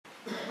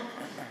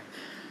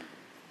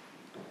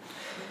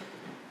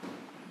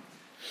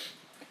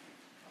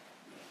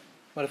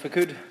Well, if we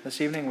could this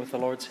evening, with the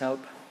Lord's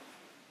help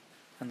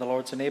and the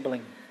Lord's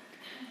enabling,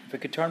 if we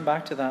could turn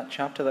back to that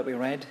chapter that we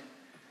read,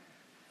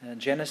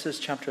 Genesis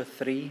chapter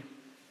 3.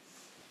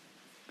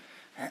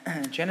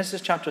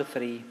 Genesis chapter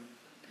 3,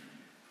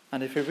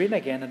 and if we read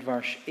again at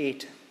verse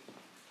 8.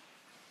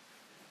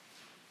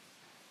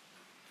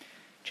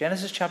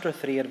 Genesis chapter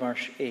 3 at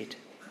verse 8.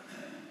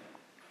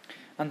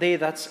 And they,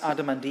 that's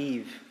Adam and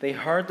Eve, they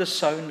heard the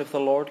sound of the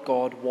Lord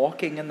God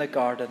walking in the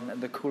garden in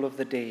the cool of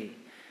the day.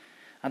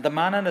 And the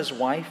man and his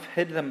wife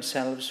hid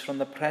themselves from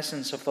the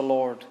presence of the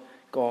Lord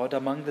God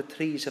among the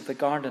trees of the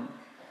garden.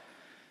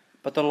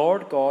 But the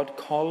Lord God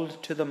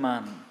called to the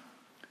man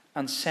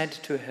and said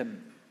to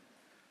him,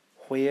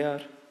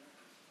 "Where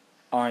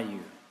are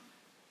you?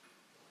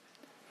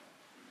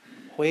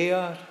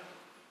 Where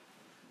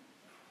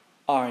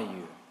are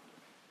you?"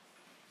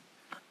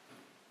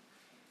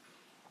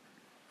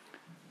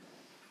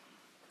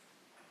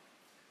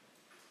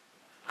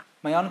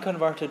 My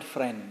unconverted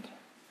friend,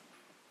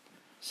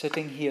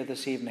 sitting here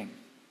this evening,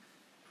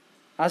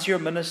 as your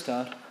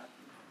minister,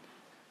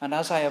 and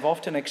as I have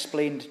often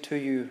explained to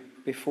you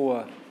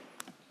before,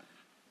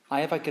 I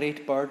have a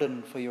great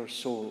burden for your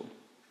soul.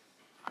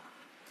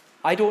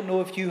 I don't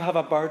know if you have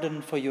a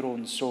burden for your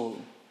own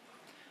soul,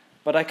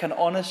 but I can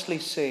honestly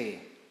say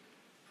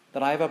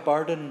that I have a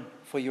burden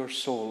for your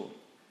soul.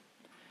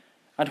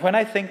 And when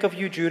I think of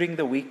you during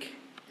the week,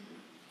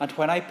 and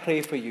when I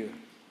pray for you,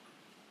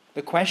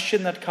 the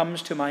question that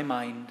comes to my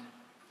mind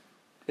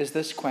is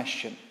this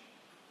question.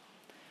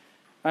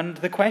 And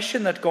it's the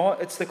question that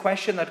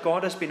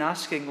God has been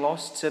asking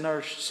lost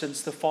sinners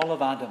since the fall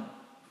of Adam.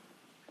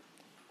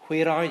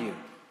 Where are you?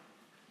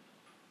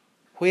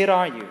 Where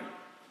are you?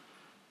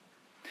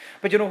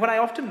 But when I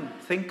often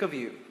think of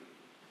you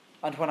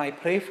and when I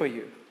pray for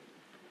you,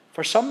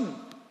 for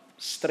some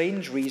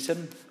strange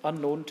reason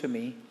unknown to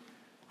me,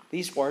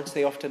 these words,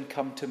 they often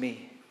come to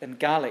me in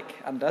Gaelic.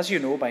 And as you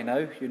know by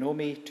now, you know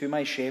me to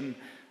my shame,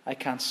 I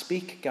can't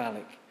speak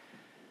Gaelic.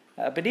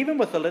 But even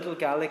with the little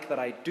Gaelic that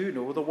I do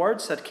know, the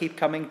words that keep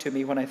coming to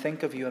me when I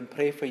think of you and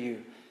pray for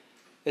you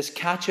is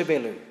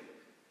Cachavilu.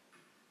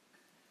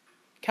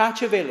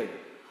 Cachavilu.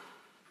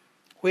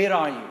 Where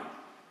are you?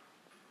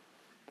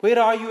 Where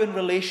are you in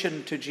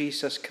relation to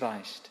Jesus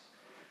Christ?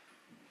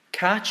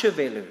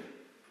 Cachavilu.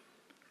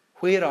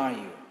 Where are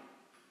you?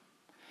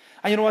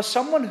 And as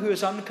someone who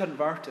is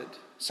unconverted,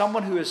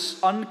 someone who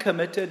is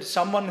uncommitted,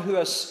 someone who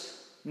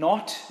has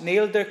not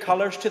nailed their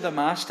colours to the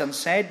mast and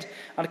said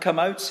and come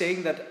out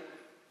saying that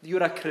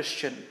you're a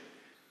Christian.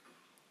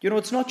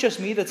 It's not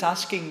just me that's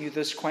asking you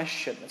this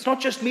question. It's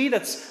not just me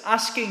that's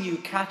asking you,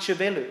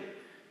 Cachavilu.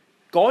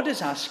 God is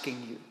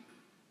asking you.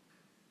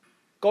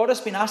 God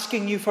has been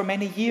asking you for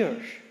many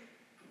years.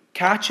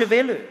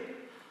 Cachavilu.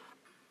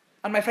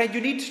 And my friend, you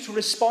need to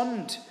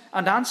respond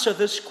and answer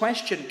this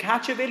question.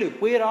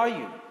 Cachavilu, where are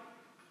you?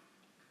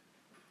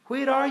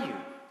 Where are you?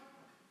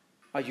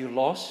 Are you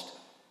lost?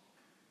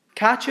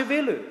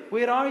 Cachavilu,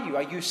 where are you?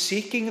 Are you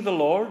seeking the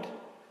Lord?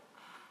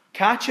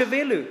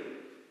 Cachavilu,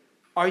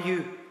 are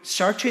you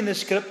searching the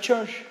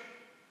Scriptures?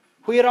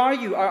 Where are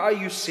you? Are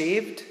you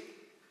saved?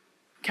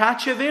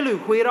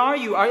 Cachavilu, where are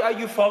you? Are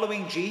you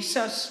following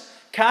Jesus?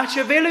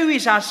 Cachavilu,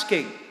 he's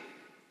asking.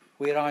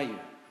 Where are you?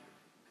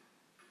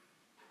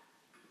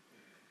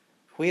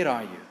 Where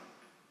are you?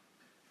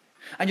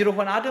 And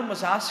when Adam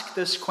was asked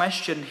this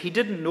question, he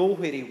didn't know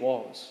where he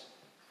was.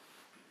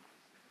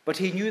 But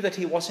he knew that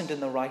he wasn't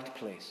in the right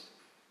place.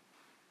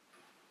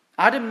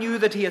 Adam knew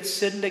that he had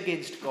sinned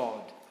against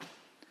God.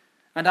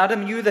 And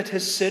Adam knew that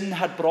his sin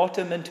had brought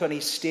him into an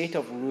estate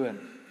of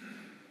ruin.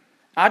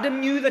 Adam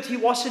knew that he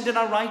wasn't in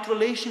a right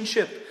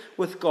relationship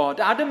with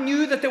God. Adam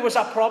knew that there was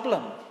a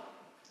problem.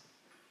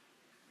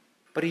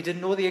 But he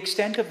didn't know the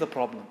extent of the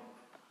problem.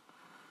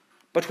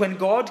 But when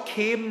God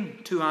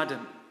came to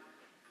Adam,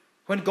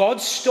 when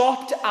God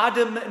stopped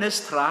Adam in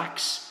his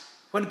tracks,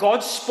 when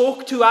God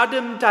spoke to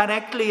Adam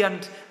directly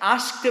and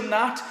asked him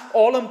that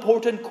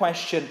all-important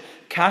question,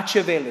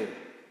 Cachavilu,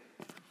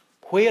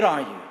 where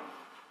are you?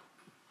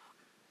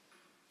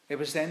 It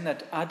was then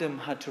that Adam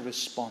had to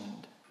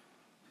respond.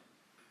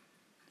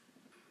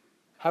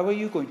 How are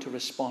you going to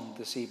respond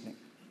this evening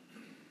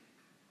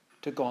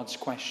to God's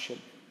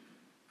question?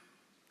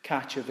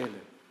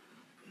 Cachavilu.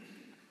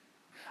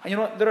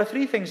 And there are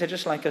three things I'd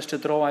just like us to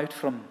draw out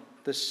from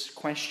this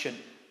question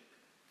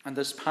and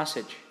this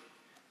passage.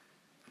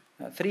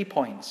 3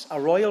 points: a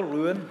royal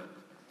ruin,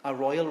 a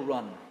royal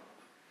run,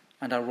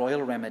 and a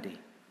royal remedy.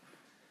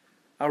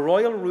 A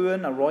royal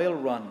ruin, a royal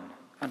run,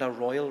 and a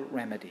royal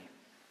remedy.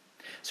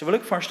 So we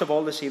look first of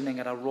all this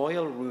evening at a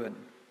royal ruin.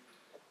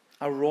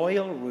 A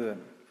royal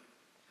ruin.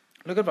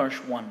 Look at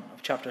verse 1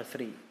 of chapter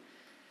 3.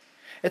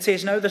 It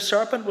says, "Now the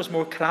serpent was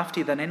more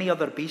crafty than any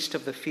other beast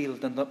of the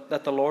field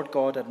that the Lord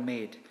God had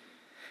made.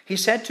 He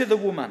said to the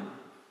woman,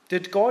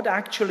 'Did God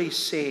actually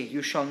say,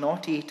 you shall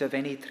not eat of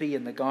any tree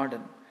in the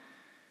garden?'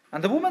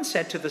 And the woman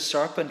said to the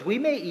serpent, 'We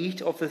may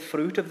eat of the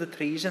fruit of the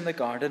trees in the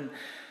garden,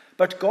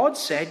 but God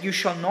said, you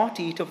shall not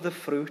eat of the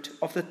fruit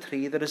of the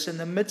tree that is in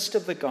the midst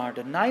of the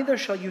garden, neither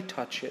shall you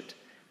touch it,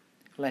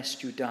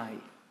 lest you die.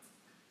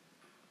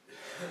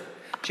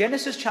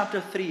 Genesis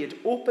chapter 3, it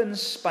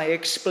opens by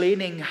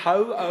explaining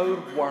how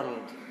our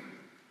world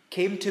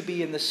came to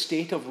be in the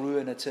state of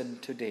ruin it's in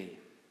today.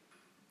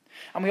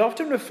 And we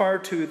often refer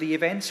to the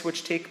events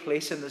which take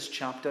place in this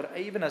chapter,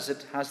 even as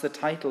it has the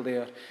title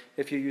there,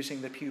 if you're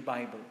using the Pew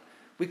Bible.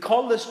 We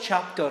call this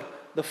chapter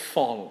the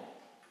Fall,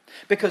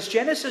 because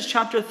Genesis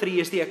chapter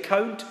 3 is the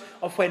account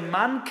of when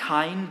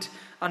mankind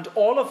and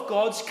all of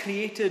God's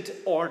created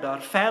order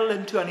fell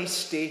into an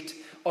estate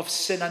of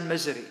sin and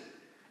misery.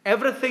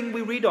 Everything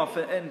we read of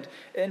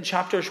in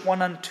chapters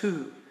 1 and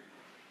 2,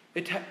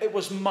 it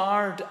was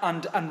marred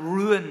and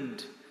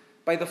ruined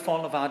by the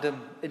fall of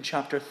Adam in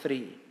chapter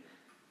 3.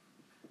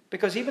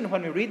 Because even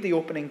when we read the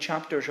opening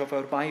chapters of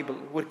our Bible,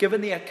 we're given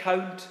the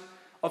account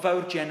of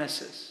our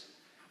Genesis.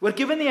 We're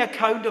given the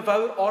account of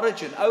our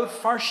origin, our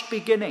first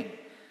beginning.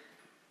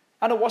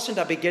 And it wasn't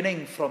a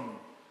beginning from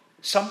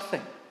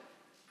something.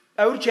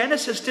 Our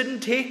Genesis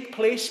didn't take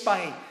place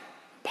by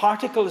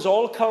particles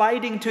all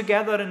colliding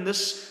together in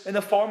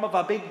the form of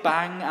a big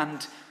bang,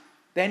 and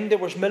then there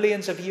was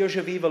millions of years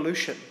of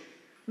evolution.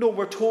 No,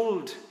 we're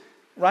told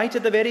right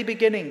at the very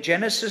beginning,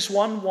 Genesis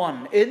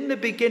 1:1, in the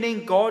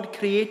beginning God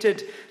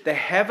created the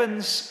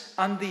heavens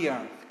and the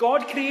earth.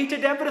 God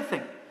created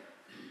everything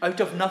out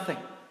of nothing.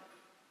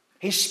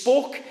 He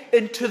spoke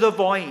into the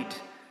void,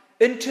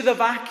 into the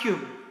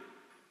vacuum,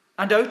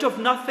 and out of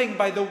nothing,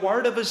 by the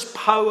word of his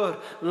power,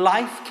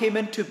 life came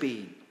into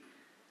being.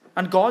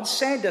 And God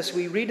said, as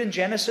we read in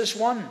Genesis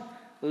 1,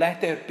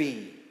 let there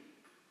be.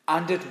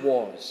 And it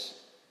was.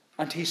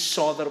 And he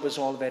saw that it was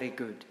all very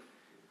good.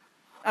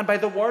 And by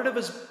the word of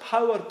his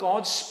power,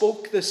 God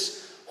spoke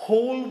this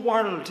whole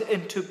world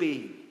into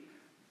being.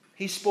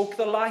 He spoke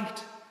the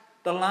light,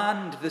 the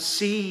land, the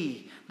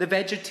sea, the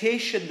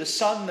vegetation, the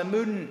sun, the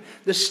moon,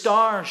 the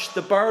stars,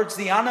 the birds,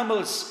 the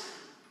animals,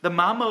 the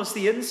mammals,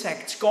 the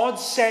insects. God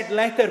said,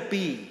 let there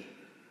be.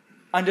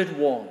 And it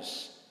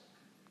was.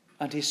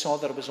 And he saw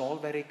that it was all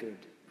very good.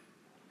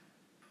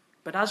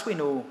 But as we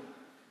know,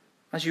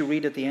 as you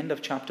read at the end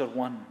of chapter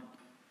 1,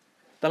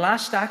 the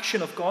last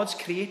action of God's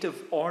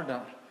creative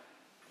order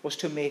was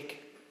to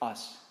make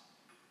us.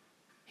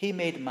 He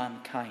made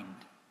mankind.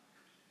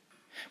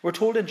 We're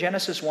told in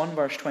Genesis 1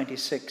 verse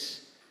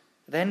 26,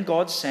 then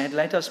God said,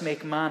 let us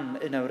make man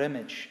in our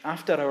image,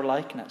 after our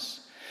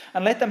likeness,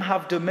 and let them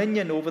have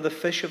dominion over the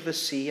fish of the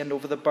sea, and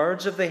over the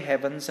birds of the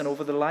heavens, and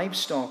over the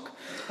livestock,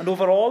 and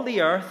over all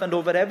the earth, and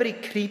over every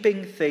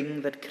creeping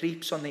thing that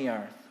creeps on the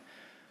earth.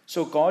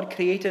 So God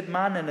created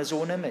man in his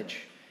own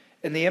image.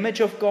 In the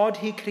image of God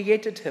he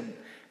created him,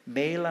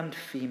 male and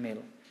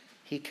female.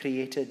 He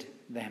created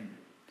them.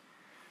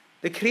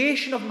 The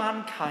creation of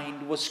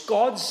mankind was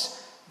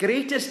God's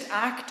greatest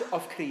act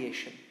of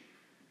creation,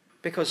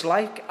 because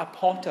like a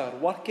potter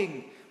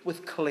working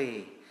with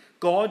clay,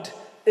 God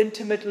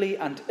intimately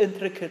and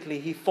intricately,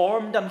 he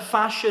formed and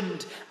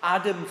fashioned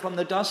Adam from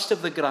the dust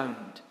of the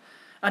ground.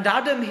 And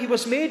Adam, he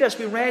was made, as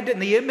we read, in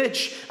the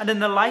image and in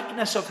the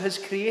likeness of his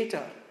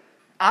Creator.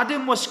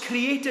 Adam was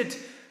created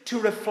to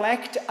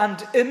reflect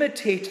and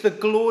imitate the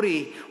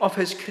glory of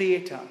his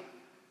Creator.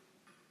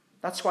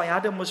 That's why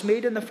Adam was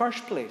made in the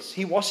first place.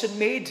 He wasn't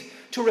made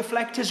to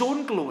reflect his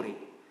own glory.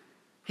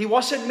 He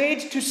wasn't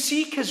made to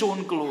seek his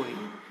own glory.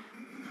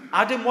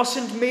 Adam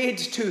wasn't made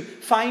to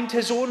find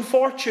his own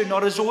fortune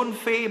or his own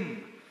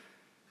fame.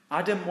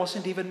 Adam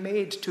wasn't even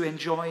made to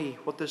enjoy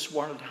what this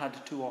world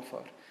had to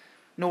offer.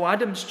 No,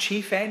 Adam's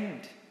chief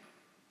end,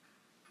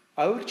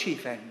 our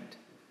chief end,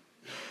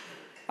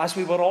 as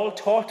we were all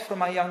taught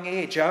from a young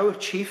age, our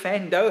chief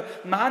end, our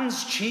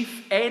man's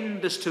chief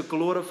end is to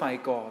glorify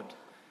God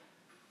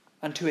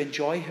and to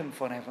enjoy him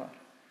forever.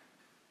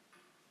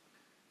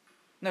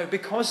 Now,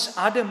 because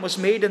Adam was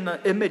made in the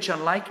image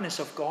and likeness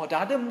of God,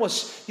 Adam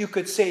was, you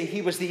could say,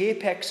 he was the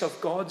apex of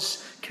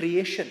God's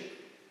creation.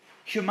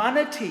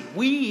 Humanity,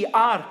 we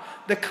are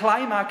the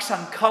climax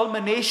and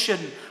culmination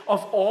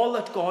of all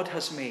that God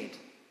has made.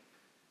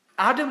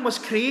 Adam was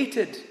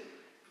created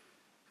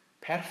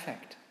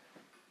perfect.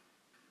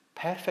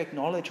 Perfect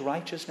knowledge,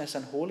 righteousness,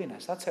 and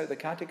holiness. That's how the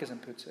Catechism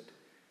puts it.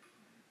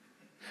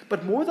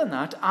 But more than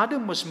that,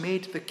 Adam was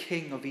made the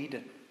king of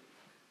Eden.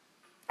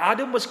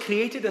 Adam was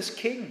created as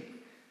king.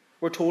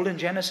 We're told in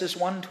Genesis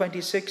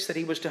 1:26 that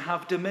he was to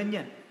have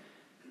dominion.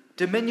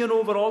 Dominion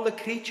over all the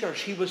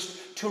creatures. He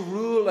was to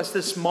rule as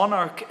this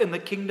monarch in the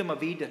kingdom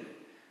of Eden.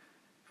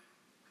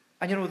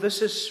 And you know,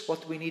 this is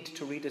what we need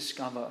to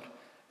rediscover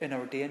in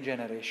our day and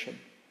generation.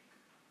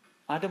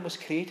 Adam was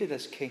created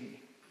as king.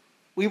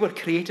 We were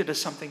created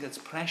as something that's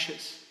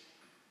precious.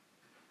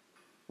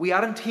 We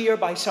aren't here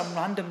by some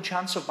random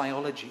chance of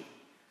biology.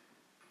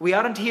 We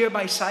aren't here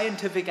by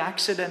scientific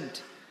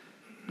accident.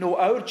 No,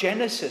 our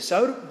Genesis,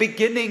 our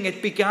beginning,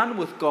 it began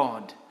with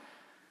God.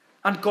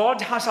 And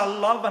God has a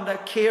love and a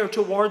care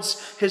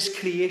towards his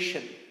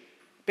creation,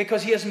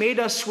 because he has made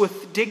us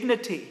with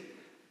dignity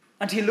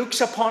and he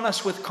looks upon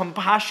us with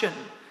compassion.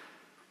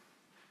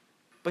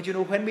 But you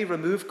know, when we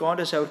remove God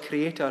as our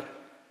creator,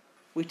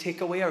 we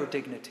take away our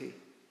dignity.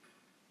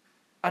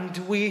 and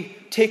we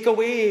take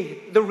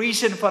away the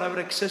reason for our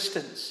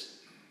existence.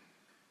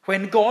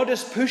 When God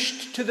is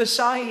pushed to the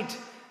side,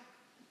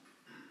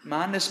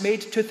 man is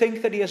made to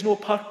think that he has no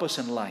purpose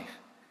in life.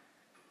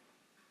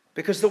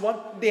 Because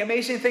the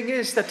amazing thing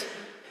is that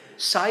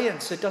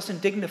science, it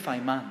doesn't dignify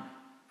man.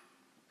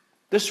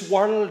 This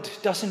world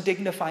doesn't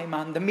dignify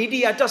man. The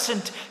media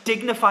doesn't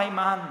dignify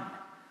man.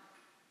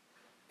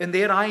 In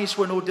their eyes,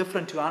 we're no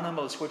different to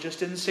animals. We're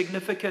just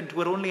insignificant.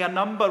 We're only a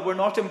number. We're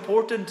not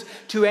important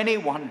to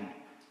anyone.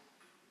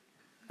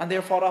 And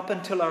therefore, up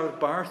until our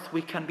birth,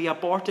 we can be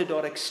aborted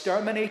or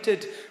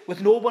exterminated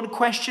with no one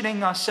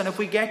questioning us. And if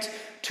we get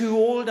too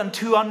old and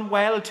too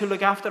unwell to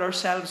look after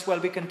ourselves, well,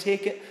 we can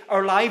take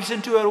our lives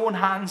into our own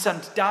hands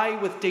and die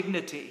with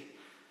dignity.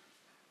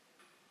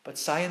 But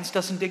science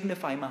doesn't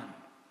dignify man.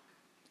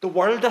 The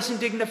world doesn't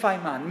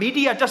dignify man.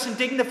 Media doesn't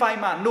dignify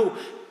man. No,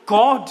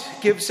 God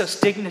gives us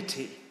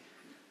dignity.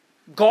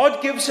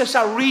 God gives us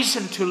a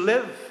reason to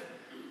live.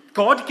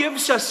 God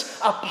gives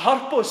us a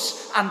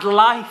purpose and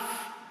life.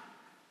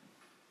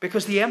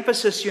 Because the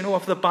emphasis,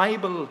 of the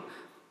Bible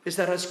is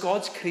that as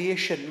God's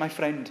creation, my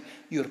friend,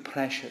 you're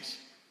precious.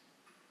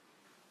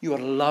 You are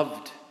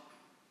loved.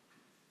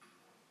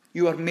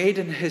 You are made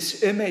in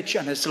His image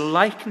and His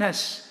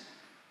likeness.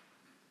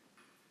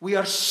 We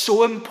are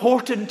so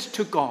important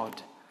to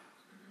God.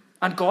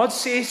 And God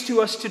says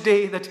to us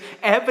today that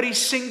every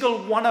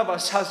single one of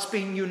us has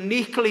been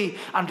uniquely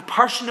and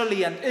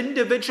personally and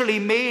individually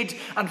made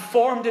and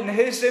formed in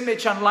His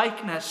image and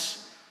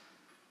likeness.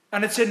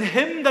 And it's in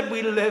Him that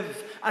we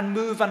live and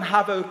move and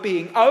have our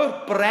being.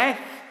 Our breath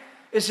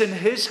is in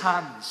His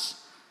hands.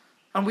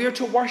 And we are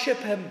to worship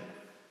Him.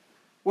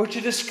 We're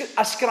to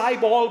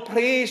ascribe all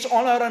praise,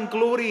 honor, and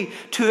glory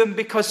to Him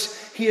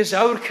because He is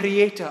our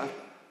Creator.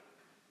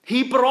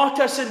 He brought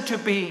us into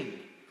being.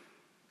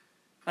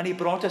 And He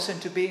brought us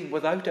into being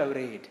without our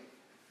aid.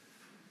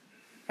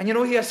 And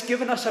He has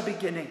given us a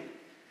beginning.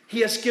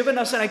 He has given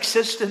us an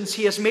existence.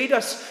 He has made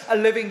us a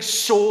living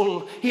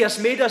soul. He has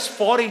made us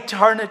for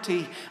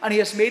eternity. And He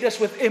has made us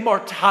with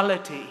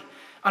immortality.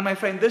 And my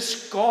friend,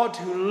 this God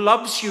who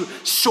loves you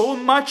so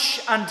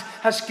much and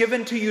has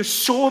given to you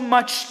so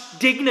much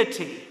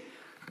dignity,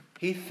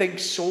 He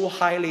thinks so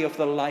highly of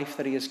the life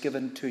that He has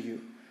given to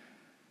you.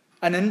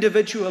 An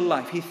individual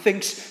life. He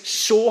thinks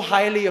so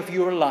highly of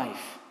your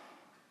life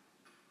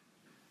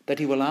that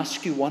He will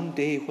ask you one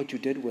day what you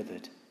did with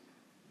it.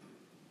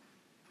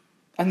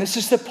 And this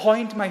is the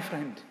point, my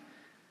friend.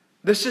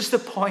 This is the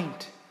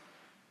point.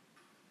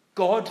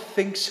 God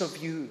thinks of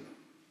you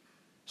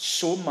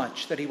so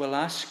much that He will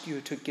ask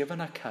you to give an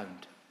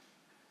account.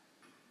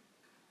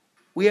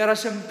 We are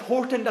as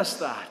important as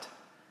that.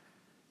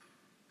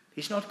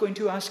 He's not going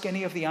to ask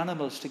any of the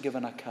animals to give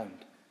an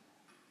account.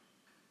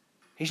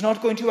 He's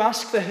not going to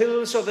ask the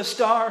hills or the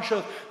stars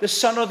or the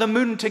sun or the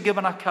moon to give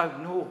an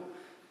account. No.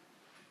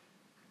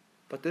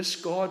 But this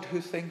God who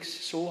thinks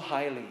so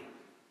highly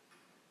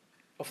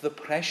of the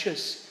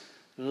precious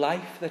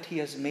life that He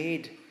has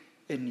made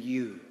in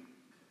you,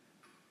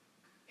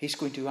 He's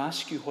going to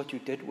ask you what you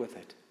did with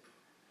it.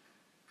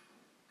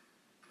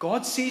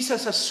 God sees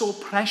us as so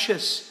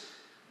precious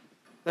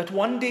that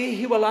one day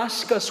He will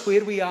ask us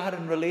where we are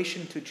in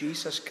relation to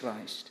Jesus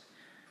Christ.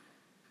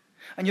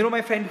 And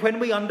my friend, when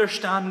we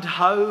understand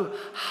how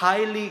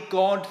highly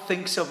God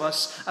thinks of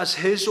us as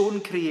His own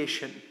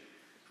creation,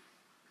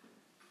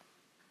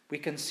 we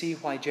can see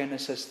why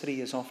Genesis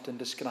 3 is often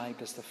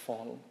described as the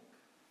fall.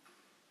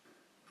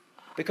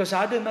 Because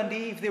Adam and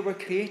Eve, they were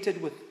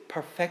created with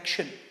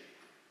perfection,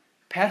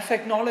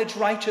 perfect knowledge,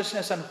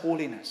 righteousness, and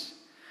holiness.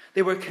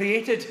 They were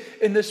created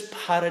in this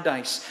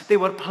paradise. They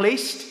were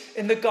placed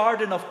in the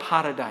garden of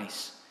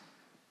paradise.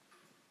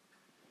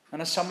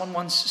 And as someone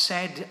once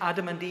said,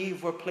 Adam and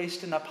Eve were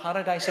placed in a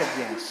paradise of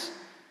yes.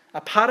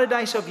 A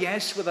paradise of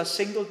yes with a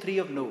single tree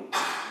of no.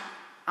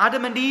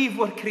 Adam and Eve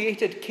were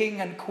created king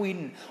and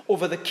queen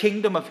over the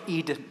kingdom of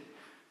Eden.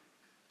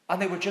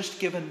 And they were just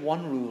given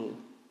one rule.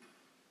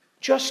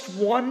 Just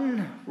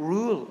one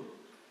rule.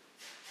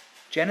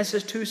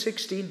 Genesis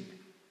 2:16.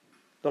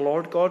 The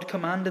Lord God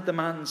commanded the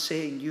man,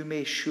 saying, You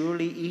may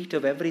surely eat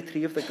of every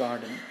tree of the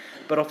garden,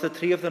 but of the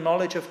tree of the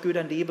knowledge of good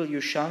and evil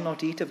you shall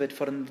not eat of it,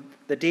 for in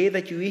the day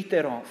that you eat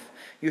thereof,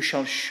 you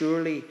shall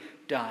surely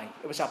die.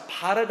 It was a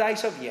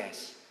paradise of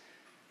yes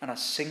and a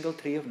single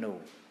tree of no.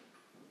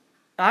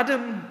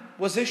 Adam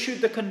was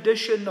issued the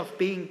condition of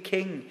being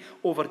king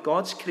over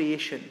God's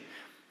creation,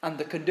 and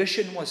the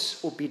condition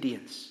was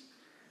obedience.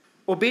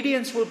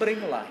 Obedience will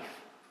bring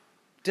life.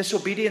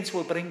 Disobedience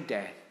will bring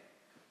death.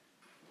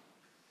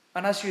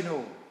 And as you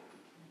know,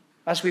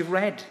 as we've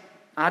read,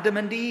 Adam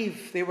and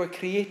Eve, they were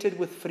created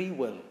with free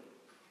will.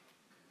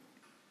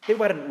 They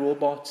weren't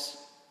robots.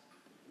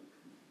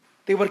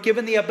 They were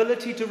given the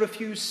ability to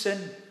refuse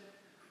sin.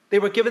 They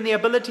were given the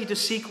ability to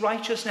seek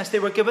righteousness. They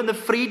were given the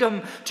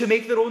freedom to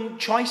make their own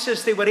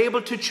choices. They were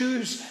able to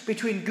choose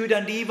between good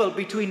and evil,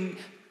 between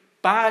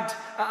bad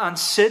and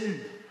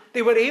sin.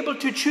 They were able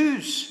to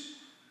choose.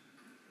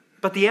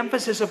 But the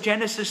emphasis of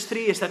Genesis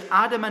 3 is that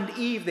Adam and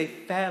Eve, they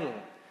fell.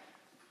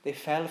 They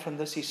fell from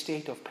this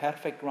estate of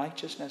perfect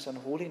righteousness and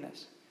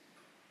holiness.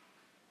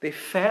 They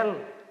fell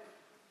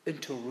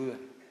into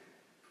ruin.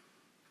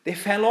 They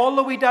fell all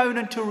the way down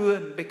into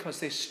ruin because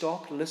they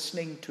stopped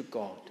listening to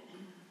God.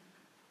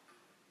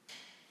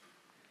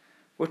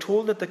 We're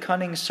told that the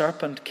cunning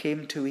serpent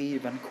came to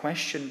Eve and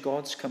questioned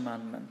God's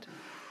commandment.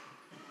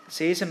 It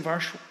says in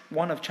verse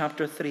 1 of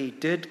chapter 3,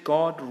 "Did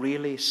God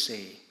really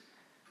say?"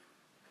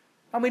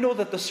 And we know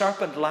that the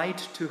serpent lied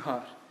to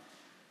her.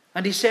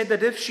 And he said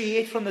that if she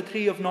ate from the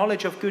tree of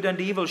knowledge of good and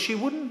evil, she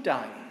wouldn't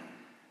die.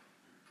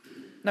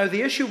 Now,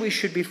 the issue we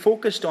should be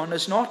focused on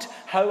is not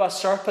how a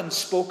serpent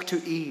spoke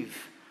to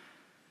Eve.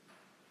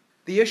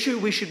 The issue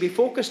we should be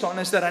focused on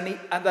is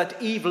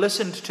that Eve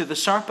listened to the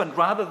serpent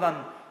rather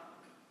than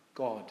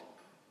God.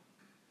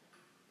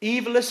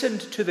 Eve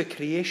listened to the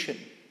creation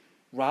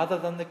rather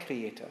than the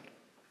Creator.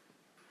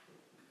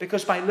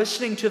 Because by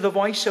listening to the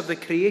voice of the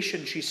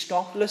creation, she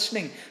stopped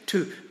listening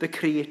to the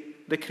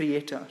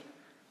Creator.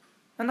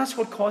 And that's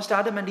what caused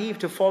Adam and Eve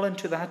to fall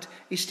into that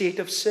estate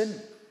of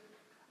sin.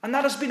 And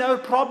that has been our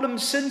problem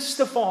since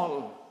the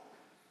fall.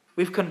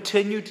 We've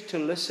continued to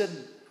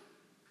listen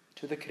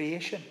to the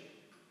creation.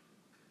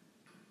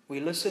 We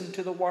listen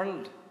to the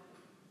world.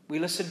 We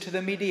listen to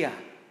the media.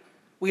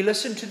 We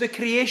listen to the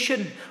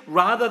creation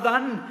rather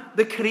than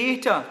the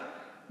Creator.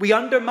 We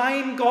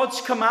undermine God's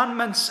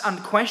commandments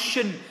and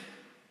question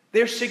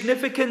their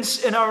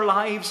significance in our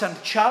lives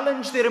and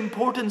challenge their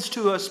importance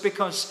to us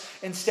because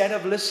instead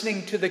of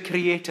listening to the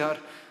Creator,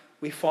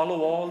 we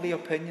follow all the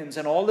opinions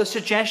and all the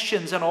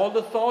suggestions and all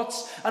the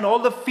thoughts and all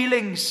the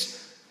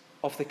feelings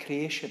of the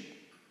creation.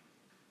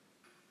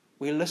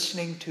 We're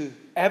listening to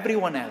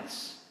everyone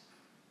else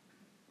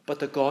but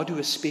the God who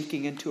is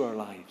speaking into our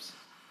lives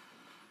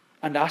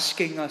and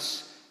asking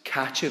us,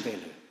 "Catch a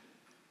velu."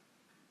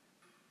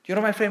 You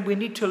know, my friend, we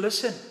need to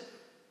listen.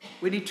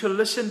 We need to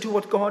listen to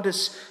what God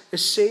is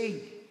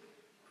saying.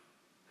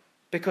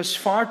 Because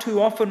far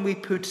too often we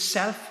put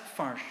self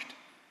first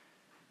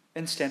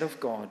instead of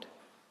God.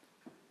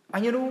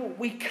 And you know,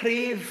 we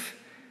crave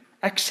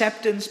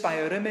acceptance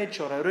by our image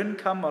or our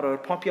income or our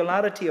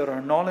popularity or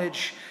our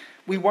knowledge.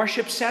 We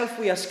worship self.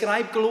 We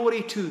ascribe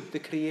glory to the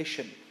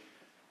creation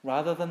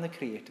rather than the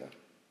Creator.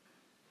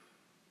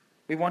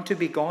 We want to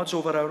be gods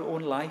over our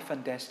own life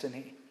and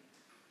destiny.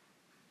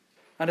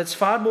 And it's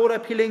far more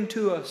appealing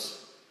to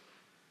us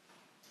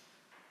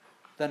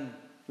than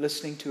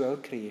listening to our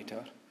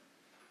Creator.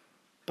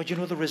 But you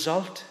know, the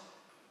result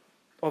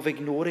of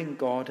ignoring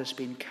God has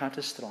been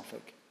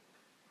catastrophic.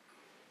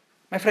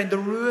 My friend, the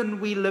ruin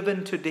we live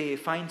in today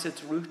finds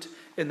its root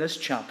in this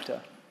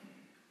chapter,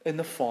 in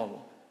the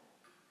fall.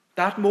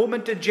 That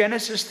moment in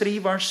Genesis 3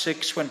 verse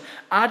 6 when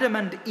Adam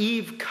and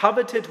Eve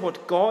coveted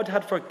what God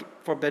had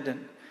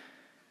forbidden.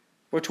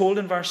 We're told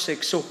in verse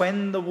 6, "So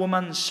when the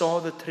woman saw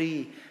the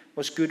tree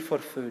was good for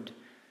food,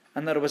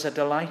 and that it was a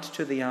delight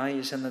to the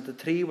eyes, and that the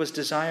tree was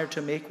desired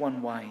to make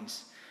one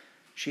wise,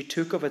 she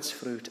took of its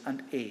fruit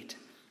and ate.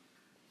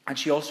 And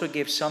she also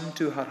gave some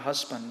to her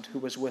husband who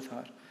was with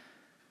her,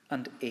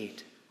 and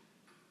ate."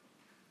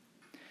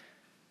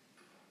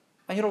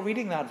 And you know,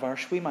 reading that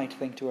verse, we might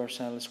think to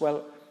ourselves,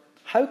 well,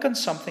 how can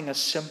something as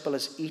simple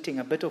as eating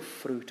a bit of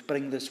fruit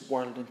bring this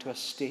world into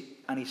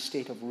any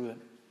state of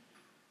ruin?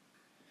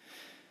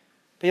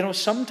 But you know,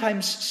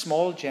 sometimes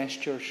small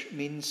gestures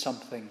mean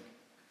something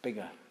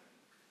bigger.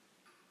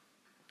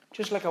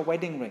 Just like a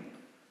wedding ring.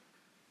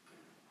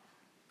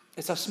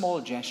 It's a small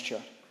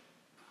gesture.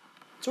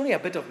 It's only a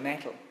bit of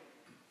metal.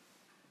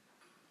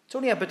 It's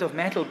only a bit of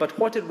metal, but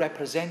what it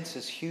represents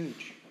is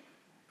huge.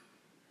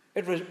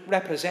 It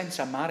represents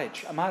a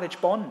marriage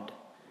bond.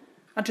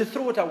 And to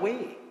throw it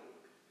away,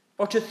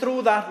 or to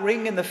throw that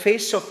ring in the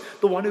face of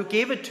the one who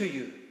gave it to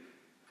you,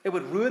 it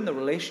would ruin the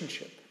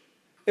relationship.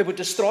 It would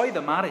destroy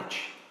the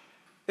marriage.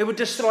 It would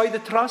destroy the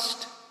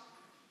trust.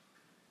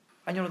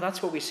 And you know,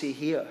 that's what we see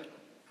here.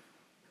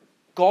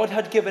 God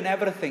had given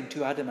everything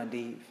to Adam and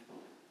Eve.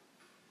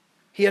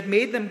 He had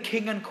made them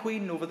king and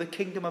queen over the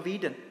kingdom of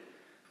Eden.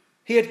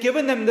 He had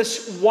given them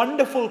this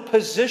wonderful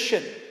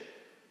position,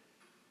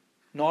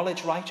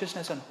 knowledge,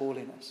 righteousness, and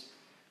holiness.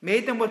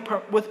 Made them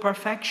with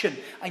perfection,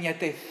 and yet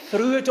they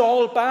threw it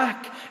all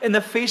back in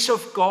the face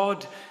of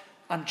God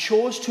and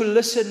chose to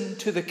listen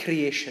to the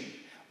creation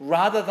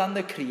rather than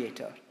the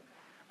Creator.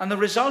 And the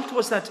result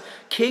was that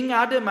King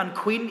Adam and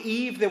Queen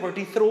Eve, they were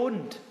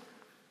dethroned.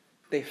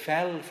 They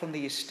fell from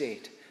the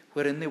estate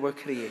wherein they were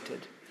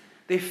created.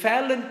 They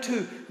fell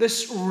into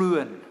this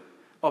ruin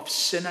of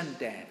sin and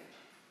death.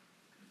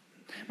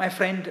 My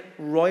friend,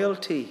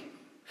 royalty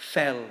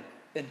fell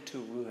into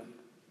ruin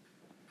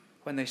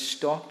when they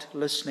stopped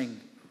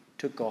listening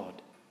to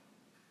God.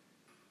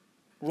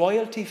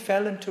 Royalty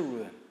fell into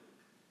ruin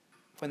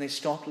when they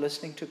stopped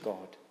listening to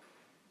God.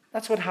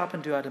 That's what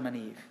happened to Adam and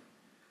Eve.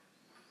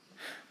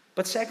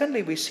 But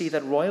secondly, we see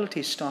that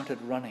royalty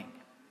started running.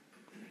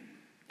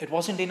 It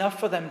wasn't enough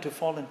for them to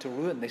fall into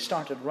ruin. They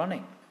started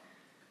running.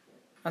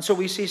 And so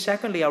we see,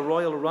 secondly, a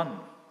royal run.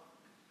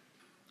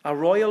 A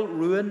royal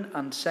ruin,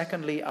 and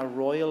secondly, a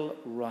royal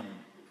run.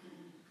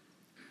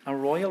 A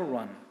royal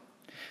run.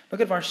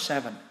 Look at verse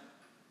 7.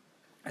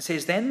 It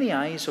says, "Then the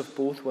eyes of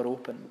both were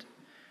opened,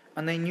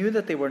 and they knew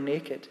that they were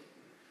naked.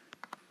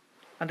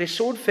 And they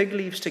sewed fig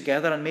leaves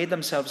together and made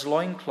themselves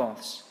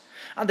loincloths.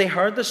 And they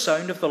heard the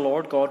sound of the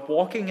Lord God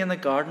walking in the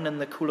garden in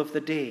the cool of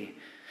the day.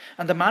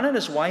 And the man and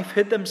his wife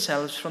hid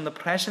themselves from the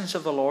presence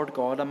of the Lord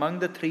God among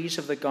the trees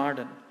of the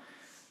garden.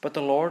 But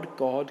the Lord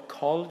God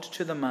called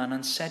to the man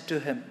and said to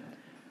him,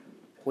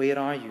 'Where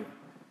are you?'"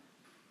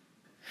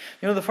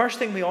 You know, the first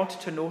thing we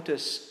ought to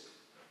notice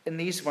in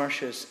these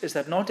verses is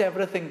that not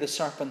everything the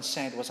serpent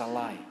said was a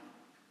lie.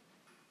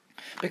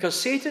 Because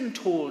Satan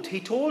told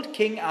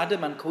King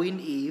Adam and Queen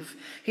Eve,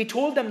 he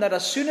told them that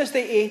as soon as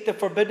they ate the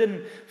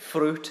forbidden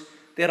fruit,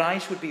 their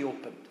eyes would be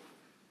opened.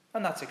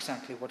 And that's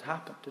exactly what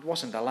happened. It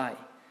wasn't a lie.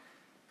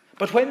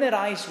 But when their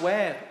eyes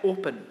were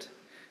opened,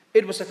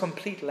 it was a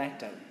complete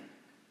letdown.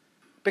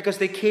 Because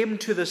they came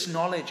to this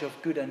knowledge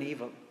of good and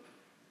evil.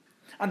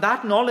 And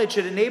that knowledge,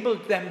 it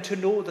enabled them to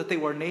know that they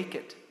were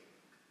naked.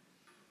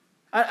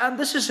 And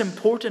this is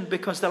important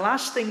because the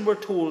last thing we're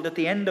told at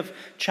the end of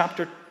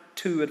chapter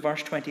 2 at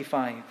verse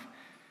 25,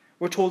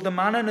 we're told the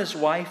man and his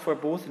wife were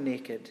both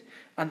naked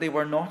and they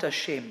were not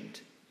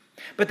ashamed.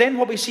 But then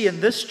what we see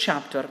in this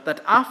chapter,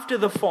 that after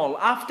the fall,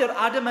 after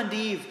Adam and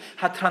Eve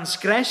had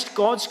transgressed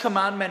God's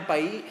commandment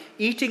by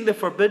eating the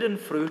forbidden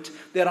fruit,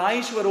 their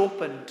eyes were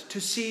opened to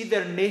see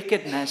their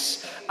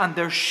nakedness and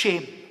their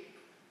shame.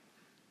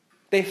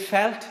 They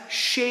felt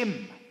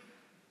shame.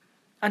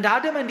 And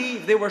Adam and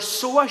Eve, they were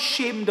so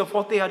ashamed of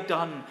what they had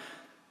done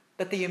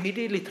that they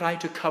immediately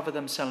tried to cover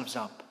themselves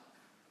up.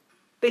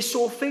 They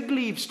sew fig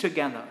leaves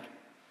together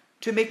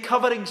to make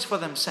coverings for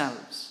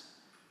themselves.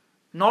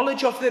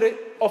 Knowledge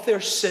of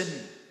their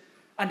sin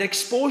and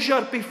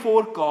exposure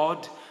before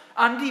God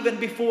and even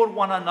before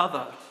one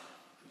another,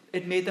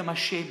 it made them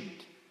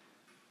ashamed.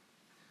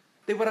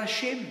 They were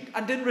ashamed.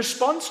 And in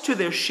response to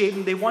their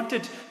shame, they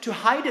wanted to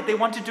hide it. They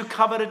wanted to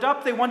cover it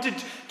up. They wanted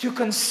to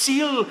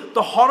conceal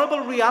the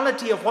horrible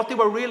reality of what they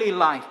were really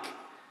like.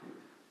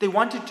 They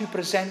wanted to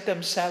present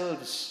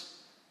themselves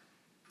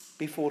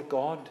before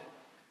God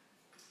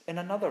in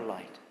another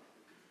light.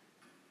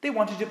 They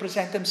wanted to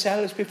present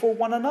themselves before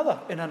one another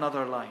in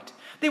another light.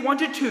 They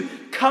wanted to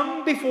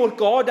come before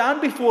God and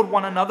before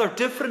one another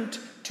different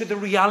to the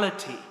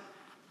reality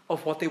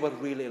of what they were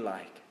really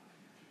like.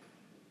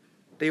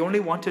 They only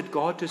wanted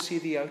God to see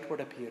the outward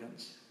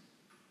appearance.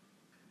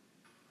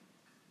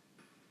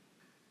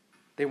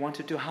 They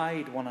wanted to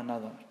hide one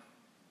another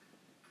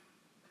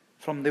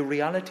from the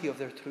reality of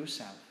their true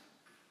self.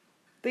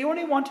 They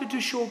only wanted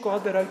to show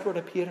God their outward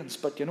appearance.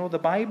 But you know, the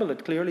Bible,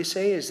 it clearly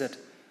says that,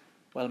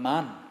 well,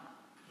 man,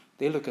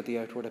 they look at the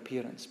outward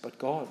appearance, but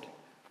God,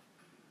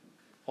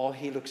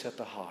 He looks at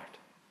the heart.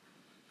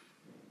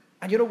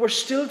 And you know, we're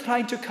still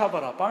trying to cover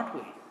up, aren't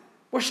we?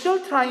 We're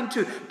still trying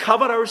to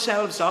cover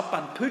ourselves up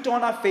and put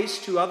on a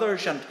face to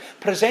others and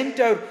present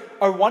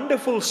our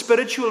wonderful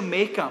spiritual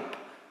makeup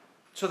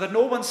so that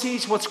no one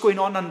sees what's going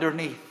on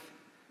underneath.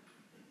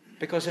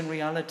 Because in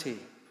reality,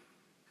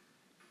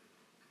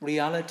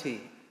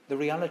 the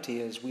reality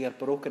is we are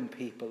broken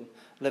people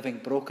living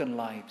broken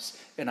lives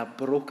in a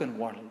broken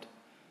world.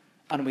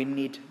 And we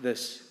need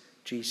this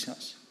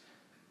Jesus.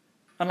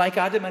 And like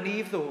Adam and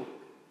Eve, though,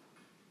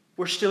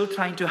 we're still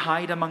trying to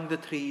hide among the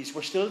trees.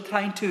 We're still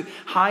trying to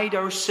hide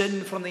our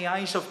sin from the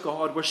eyes of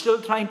God. We're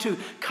still trying to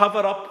cover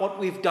up what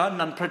we've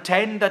done and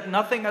pretend that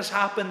nothing has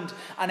happened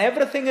and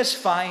everything is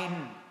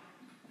fine.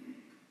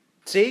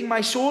 Saying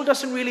my soul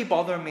doesn't really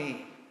bother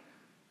me.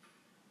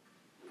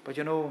 But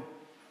you know,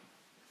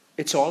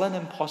 it's all an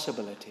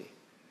impossibility.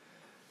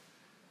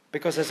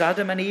 Because as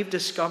Adam and Eve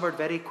discovered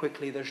very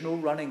quickly, there's no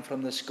running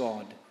from this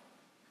God.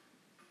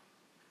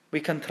 We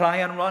can try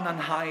and run and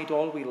hide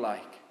all we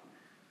like.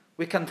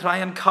 We can try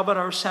and cover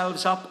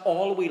ourselves up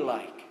all we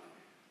like.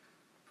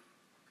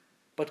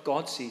 But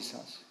God sees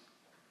us.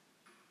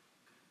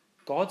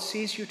 God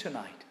sees you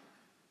tonight.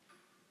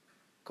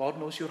 God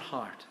knows your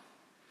heart.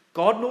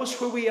 God knows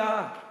who we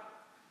are.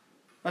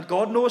 And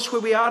God knows who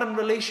we are in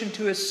relation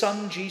to His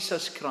Son,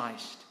 Jesus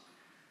Christ.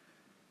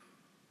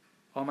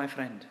 Oh, my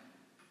friend,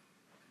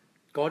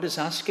 God is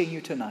asking you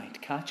tonight,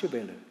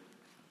 Kachubelu,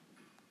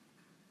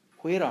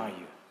 where are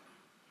you?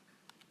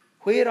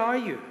 Where are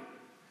you?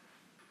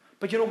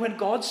 But you know, when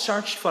God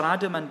searched for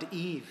Adam and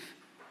Eve,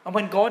 and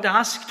when God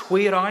asked,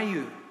 where are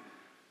you?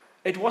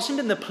 It wasn't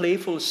in the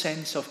playful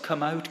sense of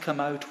come out,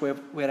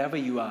 wherever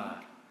you are.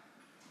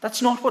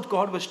 That's not what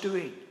God was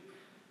doing.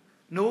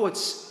 No,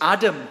 it's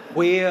Adam,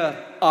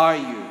 where are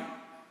you?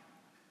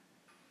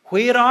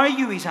 Where are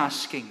you, He's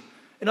asking.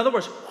 In other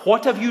words,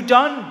 what have you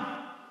done?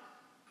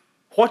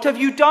 What have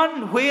you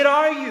done? Where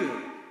are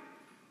you?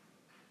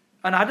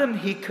 And Adam,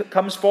 he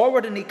comes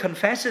forward and he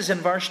confesses in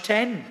verse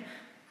 10.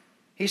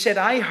 He said,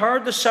 I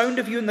heard the sound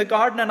of you in the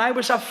garden and I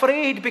was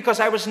afraid because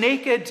I was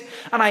naked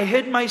and I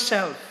hid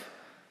myself.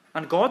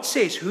 And God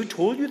says, who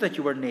told you that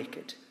you were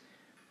naked?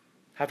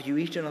 Have you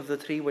eaten of the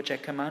tree which I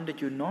commanded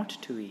you not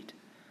to eat?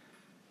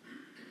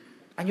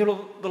 And you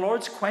know, the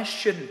Lord's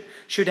question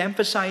should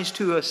emphasize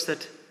to us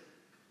that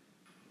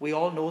we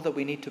all know that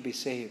we need to be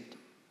saved.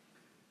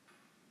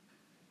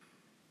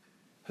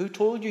 Who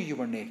told you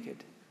were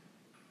naked?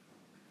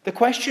 The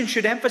question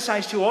should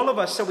emphasize to all of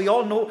us that we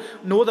all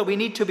know that we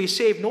need to be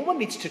saved. No one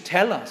needs to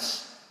tell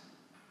us.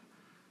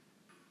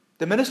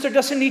 The minister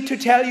doesn't need to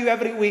tell you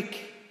every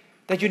week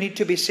that you need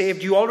to be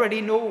saved. You already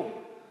know.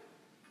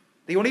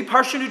 The only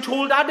person who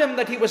told Adam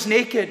that he was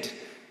naked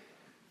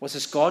was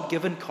his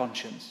God-given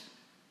conscience.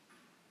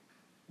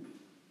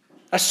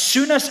 As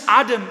soon as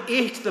Adam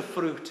ate the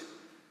fruit,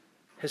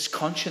 his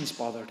conscience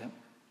bothered him.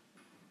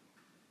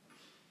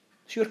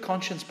 Does your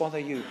conscience bother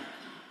you?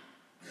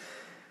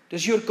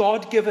 Does your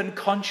God-given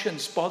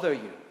conscience bother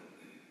you?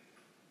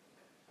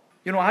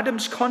 You know,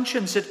 Adam's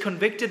conscience had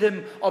convicted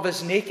him of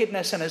his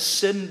nakedness and his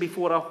sin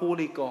before a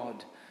holy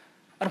God.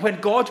 And when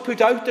God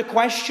put out the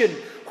question,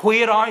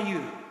 where are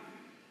you?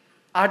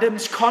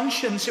 Adam's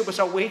conscience, it was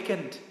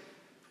awakened.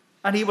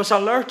 And he was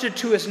alerted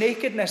to his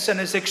nakedness and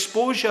his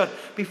exposure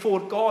before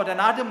God. And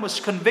Adam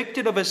was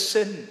convicted of his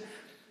sin.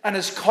 And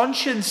his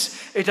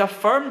conscience, it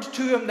affirmed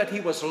to him that he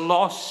was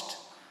lost.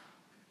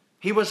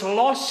 He was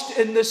lost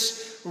in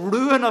this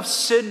ruin of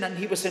sin, and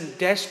he was in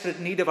desperate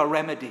need of a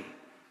remedy.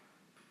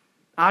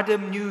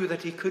 Adam knew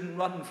that he couldn't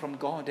run from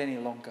God any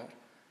longer.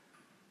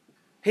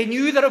 He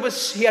knew that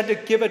he had to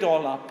give it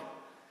all up.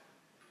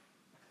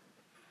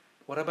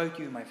 What about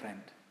you, my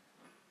friend?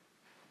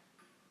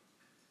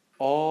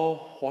 Oh,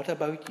 what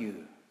about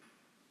you?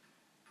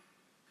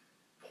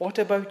 What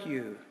about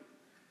you?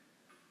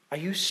 Are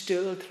you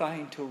still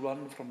trying to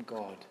run from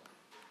God?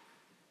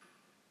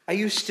 Are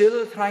you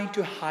still trying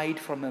to hide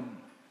from Him?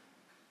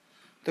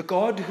 The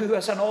God who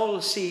has an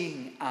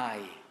all-seeing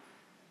eye,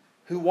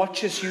 who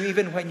watches you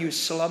even when you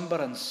slumber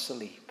and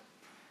sleep.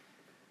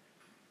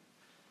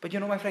 But you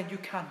know, my friend, you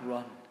can't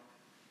run.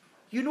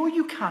 You know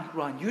you can't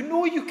run. You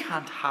know you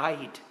can't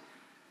hide.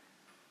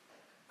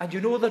 And you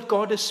know that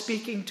God is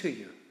speaking to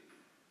you.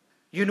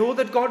 You know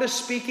that God is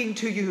speaking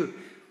to you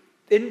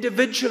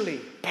individually,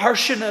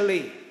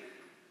 personally.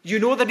 You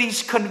know that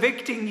He's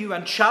convicting you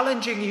and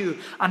challenging you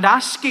and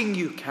asking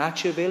you,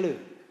 Kachivilu.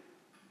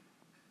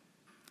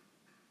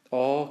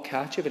 Oh,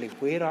 Kachivilu,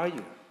 where are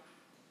you?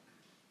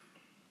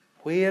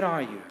 Where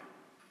are you?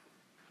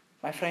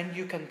 My friend,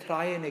 you can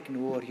try and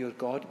ignore your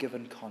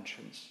God-given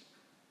conscience.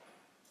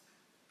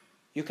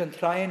 You can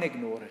try and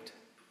ignore it.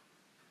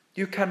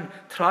 You can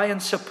try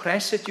and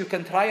suppress it. You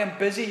can try and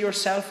busy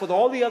yourself with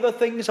all the other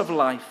things of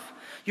life.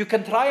 You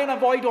can try and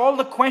avoid all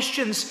the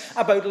questions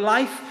about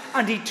life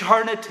and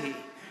eternity.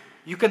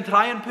 You can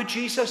try and put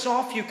Jesus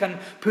off. You can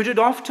put it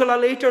off till a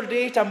later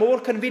date, a more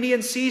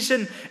convenient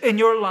season in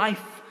your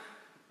life.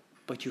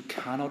 But you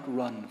cannot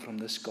run from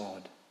this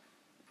God.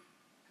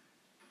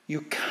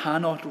 You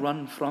cannot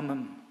run from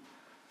Him.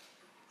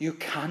 You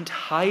can't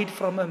hide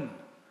from Him.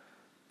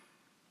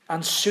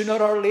 And sooner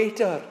or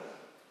later,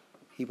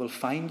 He will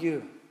find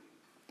you.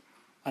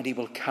 And He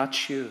will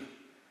catch you.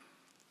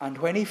 And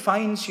when He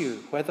finds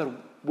you, whether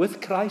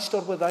with Christ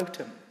or without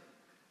Him,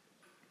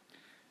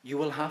 you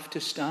will have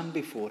to stand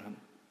before Him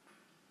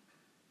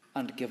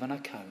and give an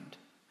account.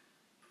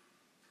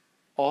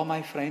 Oh,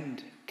 my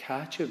friend,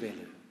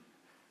 Kachivilu,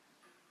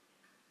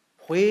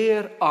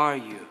 where are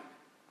you?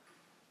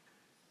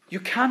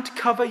 You can't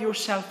cover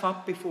yourself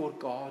up before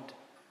God,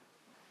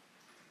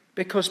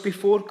 because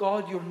before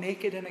God you're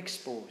naked and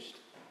exposed.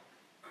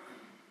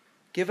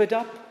 Give it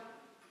up.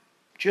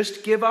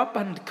 Just give up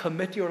and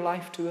commit your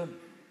life to Him.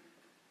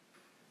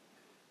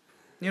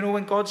 You know,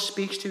 when God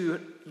speaks to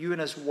you in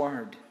His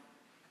Word,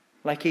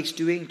 like He's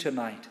doing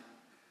tonight,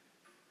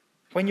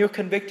 when you're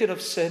convicted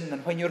of sin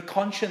and when your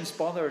conscience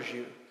bothers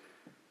you,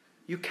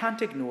 you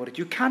can't ignore it.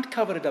 You can't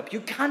cover it up. You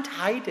can't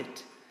hide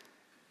it.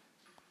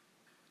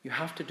 You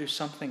have to do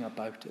something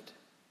about it.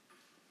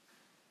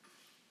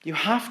 You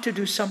have to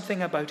do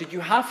something about it. You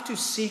have to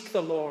seek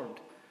the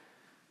Lord.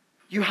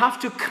 You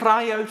have to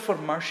cry out for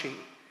mercy.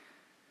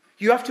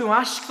 You have to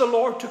ask the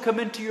Lord to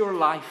come into your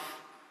life.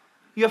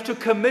 You have to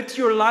commit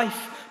your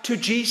life to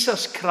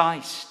Jesus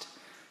Christ.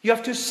 You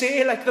have to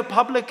say, like the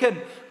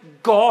publican,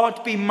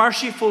 God, be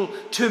merciful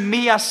to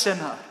me, a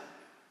sinner.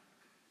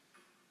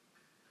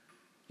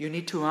 You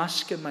need to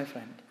ask Him, my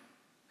friend.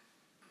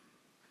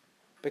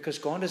 Because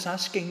God is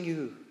asking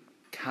you,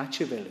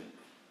 Kachivilu,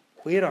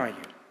 where are you?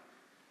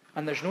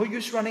 And there's no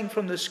use running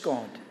from this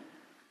God,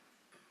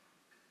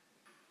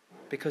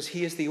 because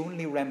He is the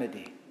only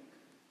remedy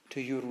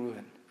to your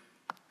ruin.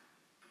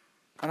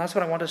 And that's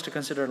what I want us to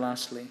consider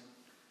lastly.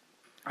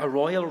 A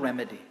royal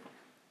remedy.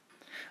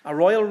 A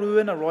royal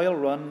ruin, a royal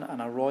run,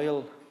 and a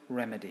royal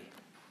remedy.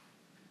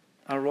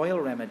 A royal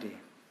remedy.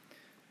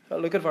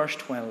 But look at verse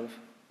 12.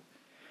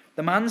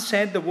 The man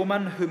said, the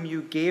woman whom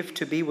you gave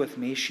to be with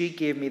me, she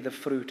gave me the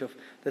fruit of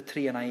the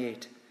tree and I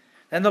ate.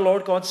 Then the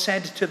Lord God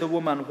said to the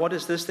woman, what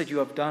is this that you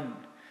have done?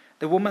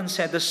 The woman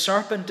said, the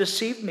serpent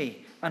deceived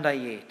me and I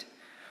ate.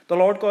 The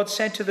Lord God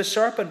said to the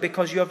serpent,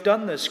 because you have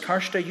done this,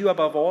 cursed are you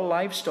above all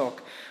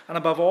livestock and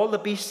above all the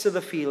beasts of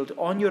the field.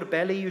 On your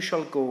belly you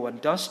shall go,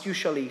 and dust you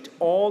shall eat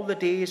all the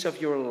days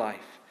of your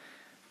life.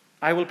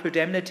 I will put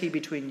enmity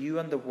between you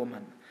and the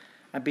woman,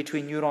 and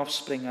between your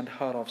offspring and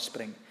her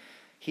offspring.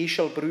 He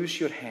shall bruise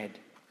your head,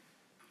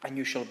 and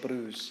you shall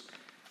bruise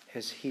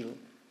his heel.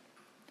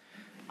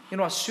 You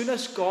know, as soon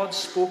as God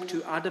spoke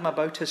to Adam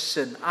about his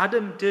sin,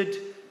 Adam did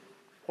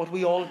what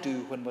we all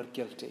do when we're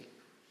guilty.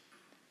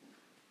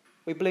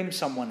 We blame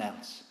someone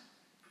else.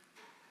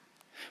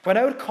 When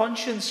our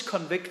conscience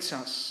convicts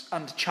us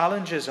and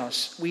challenges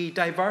us, we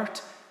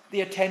divert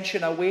the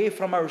attention away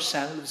from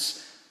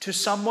ourselves to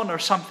someone or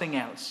something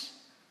else.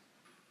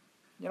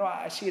 You know,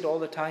 I see it all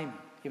the time,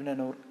 even in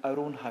our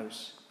own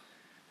house.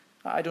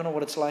 I don't know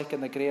what it's like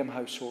in the Graham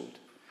household,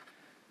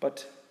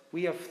 but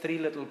we have 3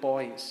 little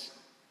boys.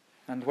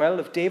 And well,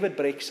 if David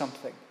breaks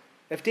something,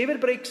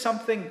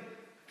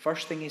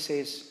 first thing he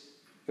says,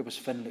 it was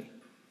Finlay.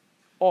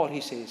 Or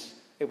he says,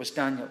 it was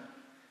Daniel.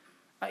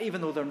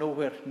 Even though they're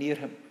nowhere near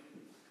him.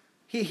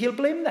 He'll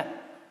blame them.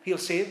 He'll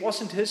say it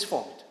wasn't his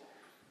fault.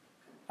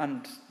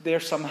 And they're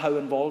somehow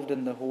involved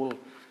in the whole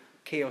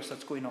chaos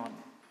that's going on.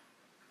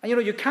 And you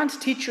know, you can't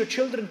teach your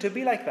children to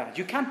be like that.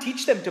 You can't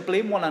teach them to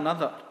blame one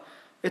another.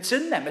 It's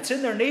in them. It's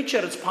in their nature.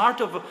 It's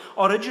part of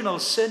original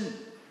sin.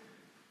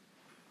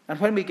 And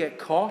when we get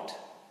caught,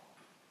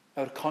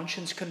 our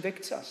conscience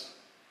convicts us.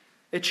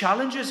 It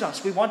challenges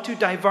us. We want to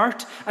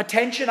divert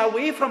attention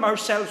away from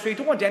ourselves. We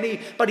don't want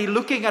anybody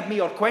looking at me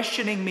or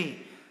questioning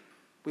me.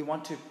 We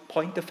want to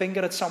point the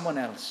finger at someone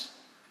else.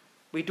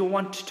 We don't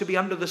want to be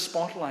under the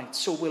spotlight,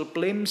 so we'll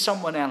blame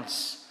someone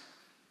else.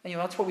 And you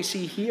know, that's what we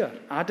see here.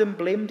 Adam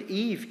blamed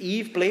Eve.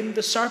 Eve blamed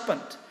the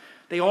serpent.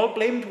 They all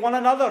blamed one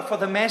another for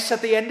the mess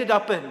that they ended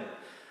up in.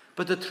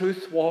 But the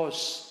truth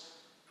was,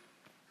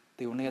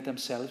 they only had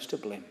themselves to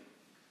blame.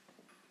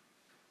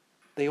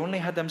 They only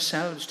had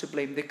themselves to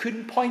blame. They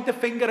couldn't point the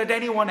finger at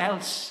anyone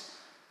else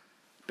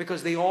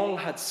because they all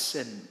had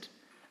sinned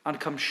and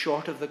come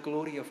short of the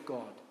glory of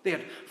God. They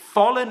had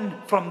fallen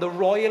from the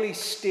royal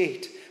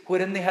estate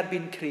wherein they had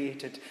been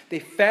created. They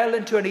fell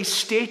into an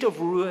estate of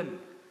ruin.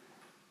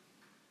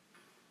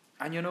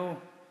 And you know,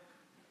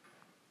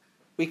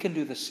 we can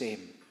do the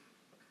same.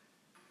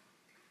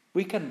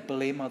 We can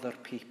blame other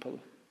people.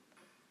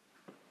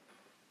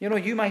 You know,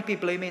 you might be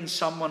blaming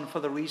someone for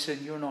the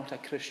reason you're not a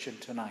Christian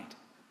tonight.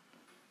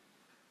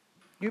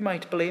 You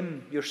might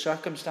blame your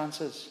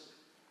circumstances.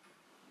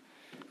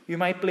 You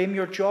might blame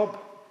your job.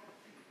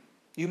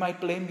 You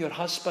might blame your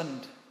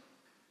husband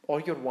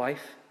or your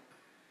wife.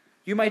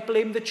 You might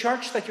blame the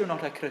church that you're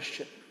not a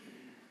Christian.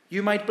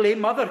 You might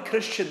blame other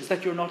Christians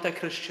that you're not a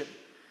Christian.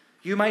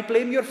 You might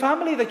blame your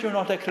family that you're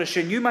not a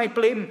Christian. You might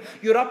blame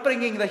your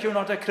upbringing that you're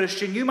not a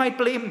Christian. You might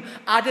blame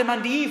Adam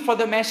and Eve for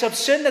the mess of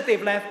sin that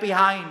they've left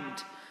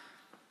behind.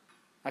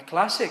 A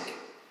classic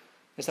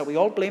is that we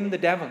all blame the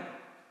devil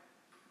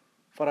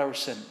for our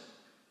sin.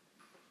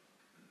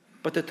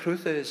 But the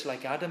truth is,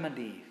 like Adam and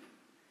Eve,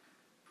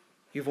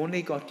 you've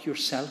only got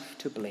yourself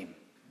to blame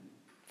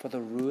for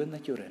the ruin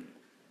that you're in.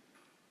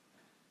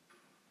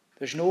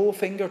 There's no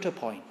finger to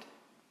point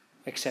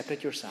except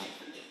at yourself.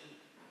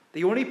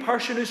 The only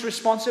person who's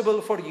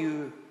responsible for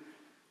you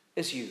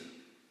is you.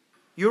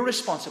 You're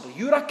responsible.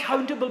 You're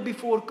accountable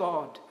before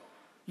God.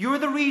 You're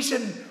the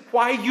reason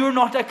why you're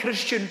not a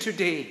Christian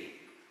today.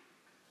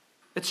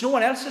 It's no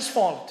one else's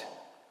fault.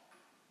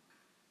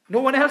 No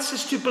one else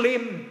is to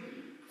blame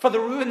for the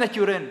ruin that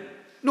you're in.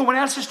 No one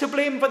else is to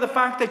blame for the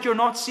fact that you're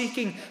not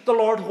seeking the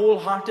Lord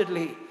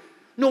wholeheartedly.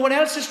 No one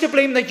else is to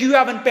blame that you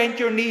haven't bent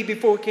your knee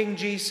before King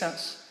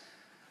Jesus.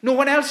 No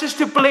one else is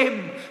to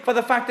blame for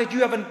the fact that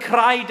you haven't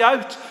cried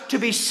out to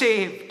be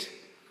saved.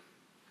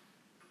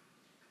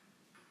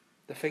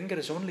 The finger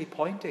is only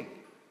pointing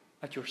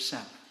at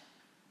yourself.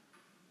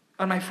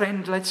 And my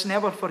friend, let's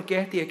never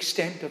forget the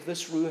extent of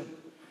this ruin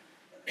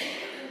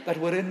that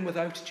we're in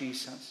without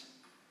Jesus.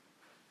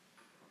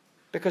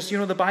 Because, you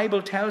know, the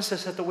Bible tells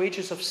us that the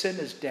wages of sin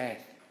is death.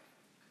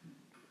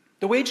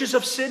 The wages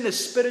of sin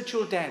is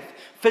spiritual death,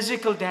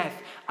 physical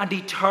death, and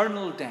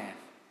eternal death.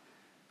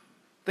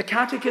 The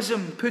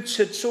Catechism puts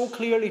it so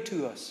clearly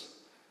to us.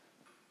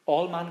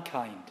 All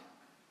mankind,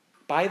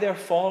 by their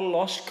fall,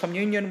 lost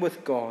communion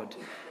with God,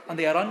 and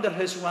they are under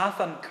his wrath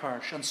and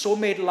curse, and so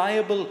made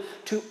liable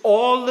to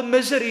all the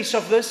miseries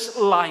of this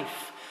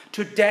life,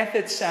 to death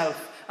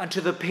itself, and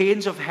to the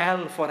pains of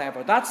hell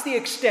forever. That's the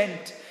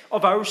extent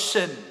of our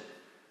sin.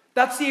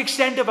 That's the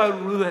extent of our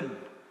ruin.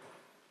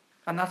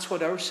 And that's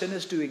what our sin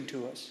is doing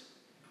to us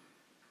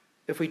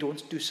if we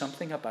don't do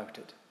something about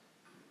it.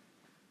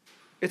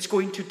 It's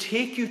going to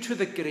take you to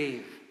the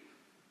grave.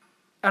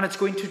 And it's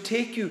going to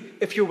take you,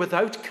 if you're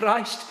without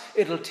Christ,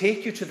 it'll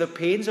take you to the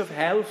pains of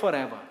hell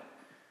forever.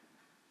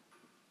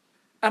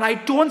 And I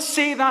don't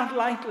say that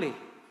lightly.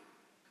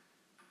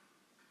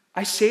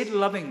 I say it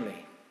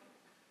lovingly.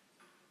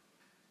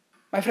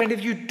 My friend,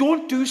 if you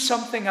don't do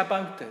something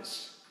about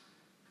this,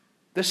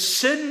 the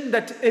sin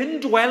that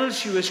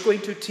indwells you is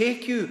going to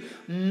take you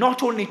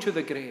not only to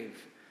the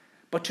grave,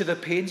 but to the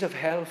pains of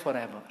hell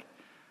forever.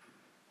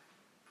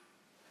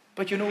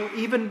 But you know,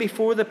 even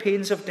before the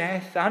pains of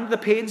death and the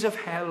pains of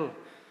hell,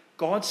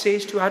 God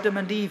says to Adam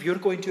and Eve, you're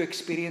going to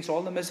experience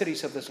all the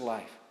miseries of this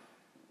life.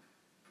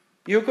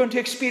 You're going to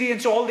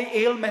experience all the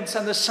ailments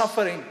and the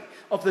suffering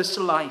of this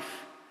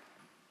life.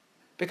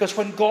 Because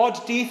when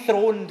God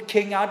dethroned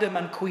King Adam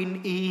and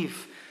Queen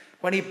Eve,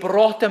 When he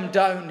brought them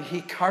down,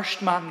 he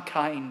cursed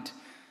mankind.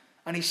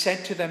 And he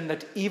said to them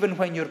that even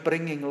when you're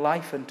bringing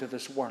life into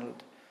this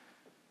world,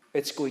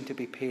 it's going to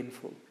be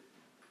painful.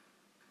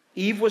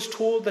 Eve was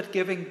told that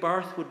giving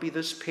birth would be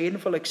this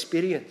painful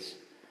experience.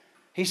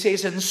 He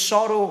says, in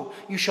sorrow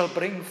you shall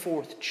bring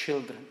forth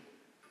children.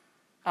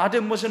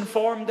 Adam was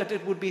informed that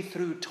it would be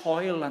through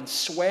toil and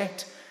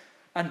sweat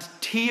and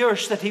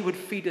tears that he would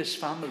feed his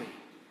family.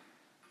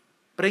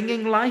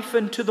 Bringing life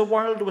into the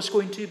world was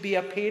going to be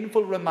a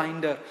painful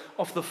reminder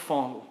of the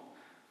fall.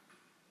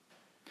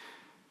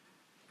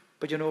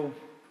 But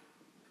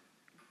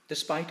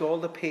despite all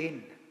the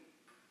pain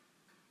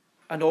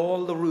and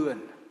all the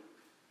ruin,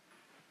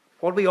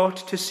 what we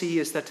ought to see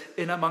is that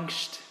in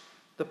amongst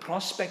the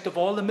prospect of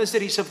all the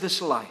miseries of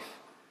this life,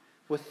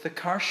 with the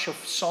curse of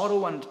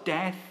sorrow and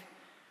death,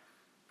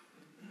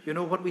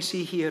 what we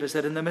see here is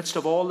that in the midst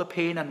of all the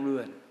pain and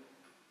ruin,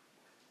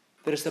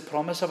 there is the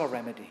promise of a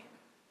remedy.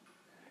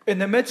 In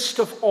the midst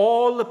of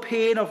all the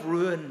pain of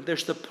ruin,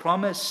 there's the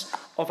promise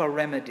of a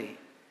remedy.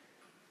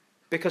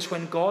 Because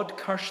when God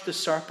cursed the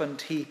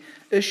serpent, he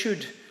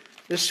issued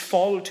this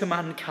fall to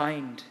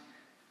mankind.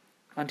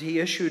 And he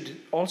issued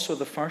also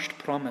the first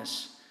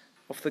promise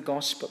of the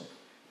gospel.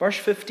 Verse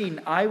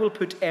 15, I will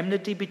put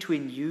enmity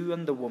between you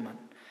and the woman,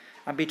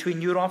 and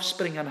between your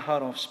offspring and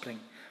her offspring.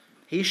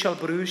 He shall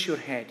bruise your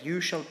head,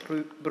 you shall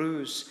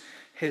bruise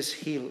his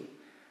heel.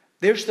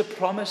 There's the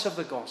promise of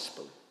the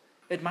gospel.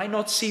 It might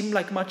not seem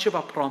like much of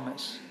a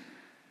promise,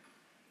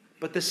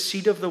 but the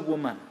seed of the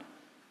woman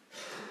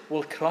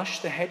will crush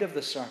the head of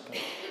the serpent.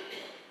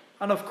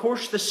 And of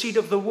course, the seed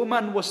of the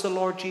woman was the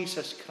Lord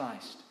Jesus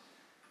Christ.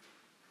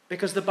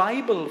 Because the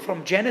Bible,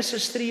 from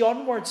Genesis 3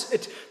 onwards,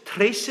 it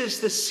traces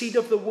the seed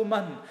of the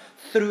woman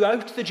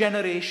throughout the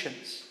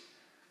generations.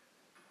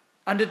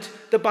 And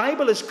the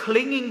Bible is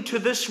clinging to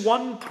this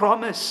one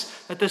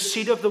promise that the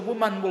seed of the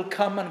woman will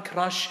come and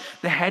crush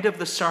the head of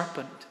the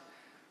serpent.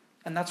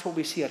 And that's what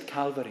we see at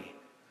Calvary.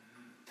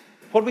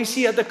 What we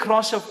see at the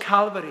cross of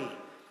Calvary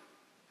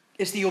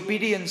is the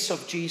obedience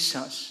of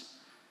Jesus.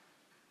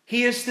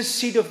 He is the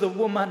seed of the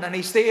woman, and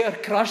he's there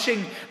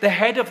crushing the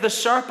head of the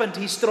serpent.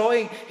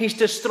 He's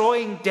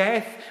destroying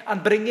death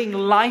and bringing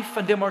life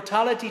and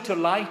immortality to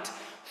light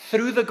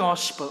through the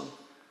gospel.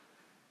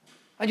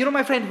 And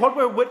my friend, what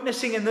we're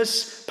witnessing in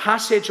this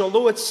passage,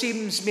 although it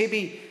seems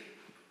maybe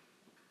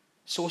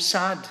so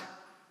sad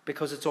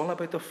because it's all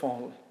about the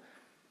fall,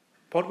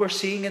 what we're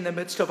seeing in the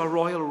midst of a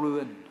royal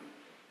ruin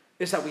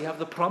is that we have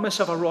the promise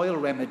of a royal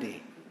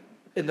remedy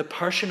in the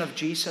person of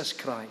Jesus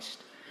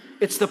Christ.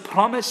 It's the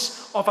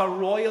promise of a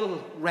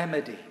royal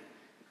remedy.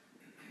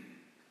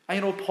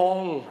 And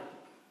Paul,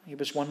 he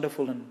was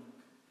wonderful in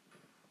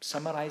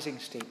summarizing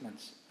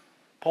statements.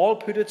 Paul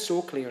put it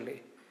so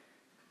clearly.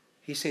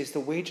 He says, the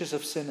wages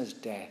of sin is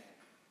death.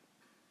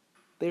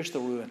 There's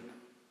the ruin.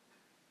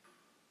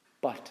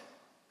 But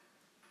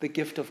the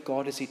gift of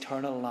God is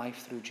eternal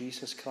life through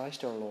Jesus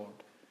Christ our Lord.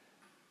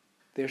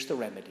 There's the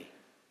remedy.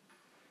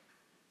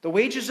 The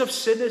wages of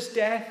sin is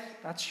death.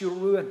 That's your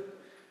ruin.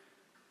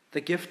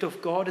 The gift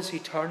of God is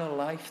eternal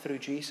life through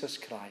Jesus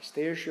Christ.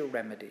 There's your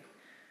remedy.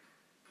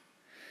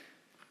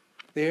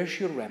 There's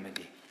your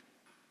remedy.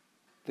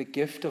 The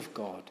gift of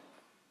God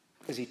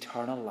is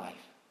eternal life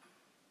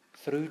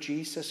through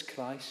Jesus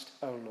Christ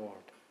our Lord.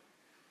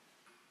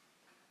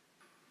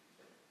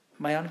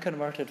 My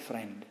unconverted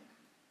friend,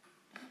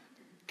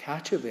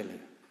 Kachavilu.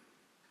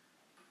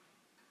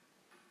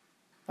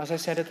 As I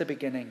said at the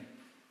beginning,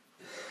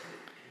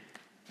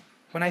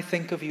 when I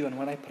think of you and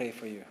when I pray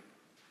for you,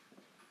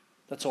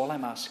 that's all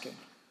I'm asking.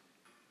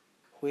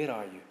 Where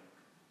are you?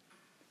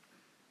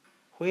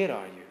 Where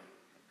are you?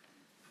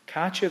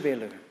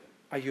 Kachavilu,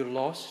 are you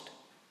lost?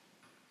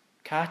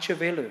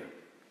 Kachavilu,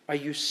 are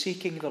you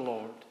seeking the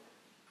Lord?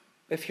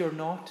 If you're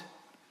not,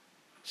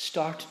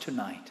 start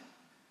tonight.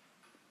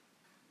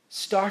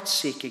 Start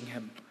seeking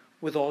him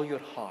with all your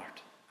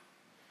heart.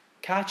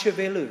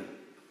 Kachavilu,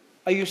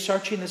 are you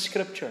searching the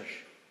scriptures?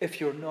 If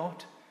you're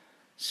not,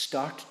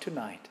 start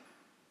tonight.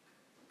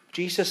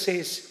 Jesus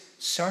says,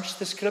 search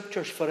the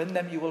scriptures, for in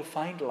them you will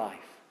find life.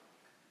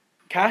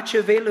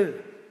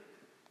 Kachavilu,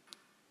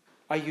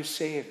 are you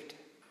saved?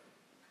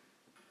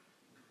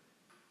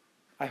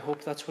 I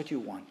hope that's what you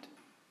want.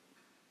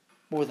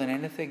 More than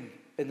anything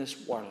in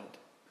this world,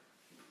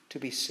 to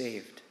be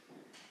saved.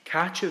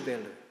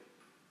 Kachavilu,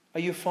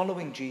 are you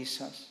following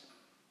Jesus?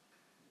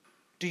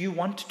 Do you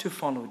want to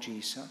follow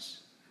Jesus?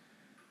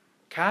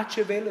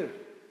 Kachavilu,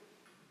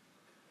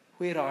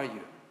 where are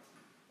you?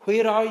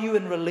 Where are you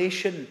in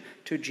relation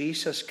to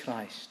Jesus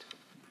Christ?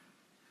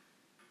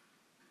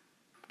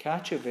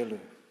 Kachavilu.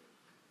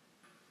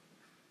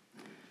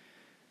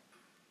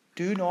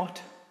 Do not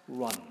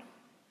run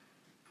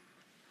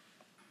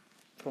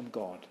from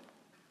God.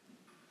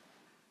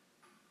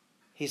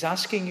 He's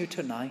asking you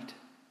tonight,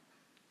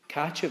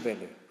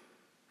 Kachavilu.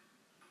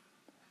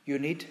 You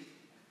need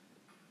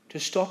to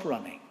stop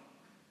running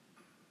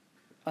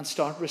and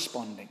start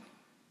responding.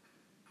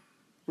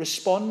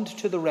 Respond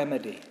to the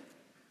remedy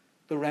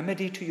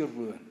to your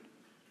ruin,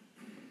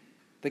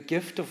 the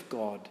gift of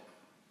God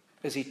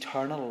is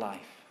eternal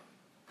life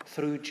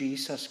through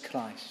Jesus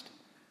Christ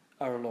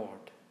our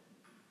Lord.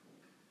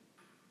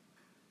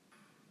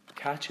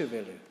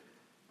 Kachuvilu,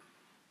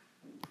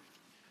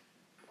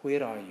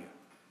 where are you?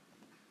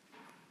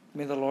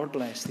 May the Lord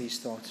bless these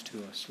thoughts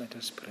to us. Let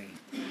us pray.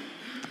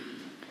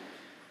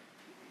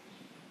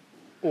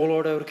 O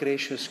Lord, our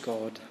gracious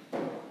God,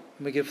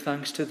 we give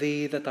thanks to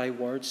Thee that Thy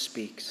word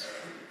speaks.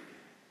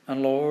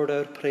 And Lord,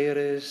 our prayer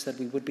is that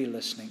we would be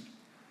listening,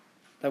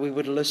 that we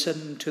would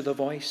listen to the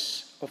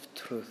voice of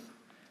truth,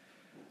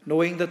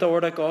 knowing that Thou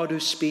art a God who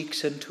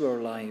speaks into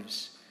our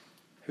lives,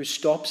 who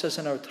stops us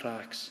in our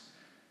tracks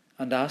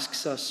and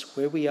asks us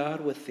where we are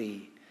with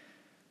Thee.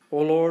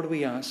 O Lord,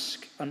 we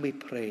ask and we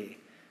pray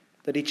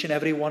that each and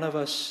every one of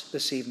us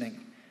this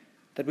evening,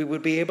 that we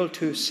would be able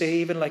to say,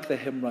 even like the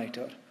hymn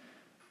writer,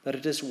 that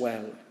it is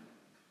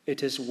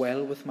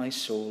well with my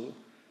soul.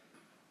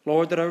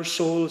 Lord, that our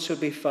souls should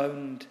be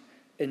found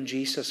in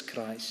Jesus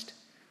Christ,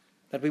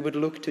 that we would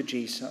look to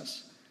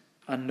Jesus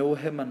and know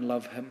Him and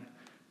love Him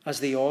as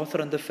the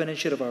author and the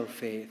finisher of our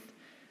faith.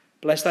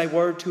 Bless Thy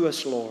word to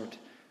us, Lord.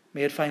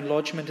 May it find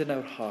lodgment in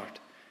our heart.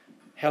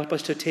 Help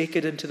us to take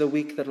it into the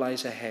week that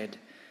lies ahead.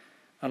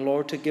 And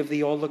Lord, to give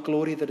Thee all the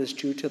glory that is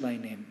due to Thy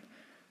name.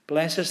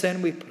 Bless us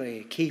then, we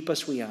pray. Keep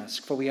us, we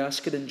ask. For we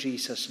ask it in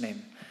Jesus'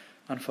 name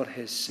and for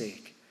His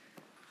sake.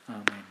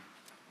 Amen.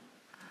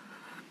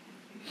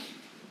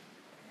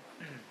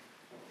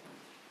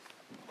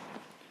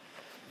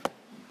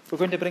 We're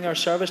going to bring our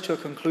service to a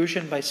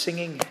conclusion by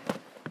singing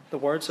the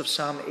words of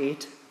Psalm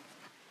 8.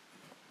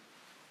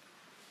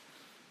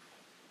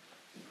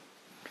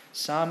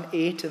 Psalm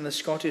 8 in the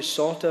Scottish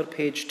Psalter,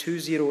 page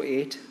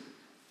 208.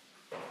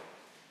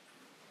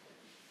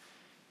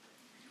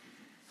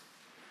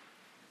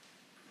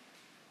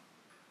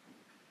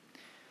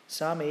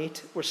 Psalm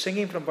 8, we're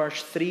singing from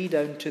verse 3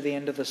 down to the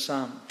end of the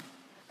psalm.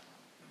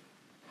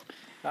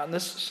 And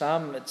this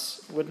psalm,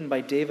 it's written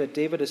by David.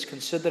 David is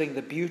considering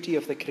the beauty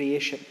of the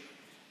creation.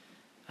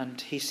 And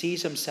he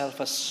sees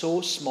himself as so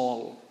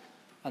small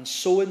and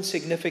so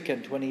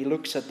insignificant when he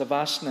looks at the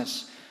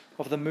vastness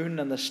of the moon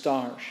and the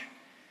stars.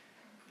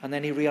 And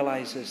then he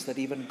realizes that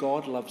even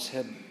God loves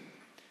him.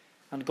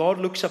 And God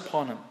looks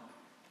upon him.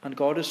 And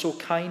God is so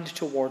kind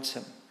towards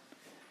him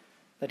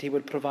that He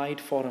would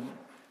provide for him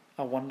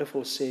a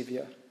wonderful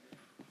Saviour.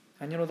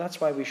 And that's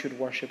why we should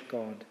worship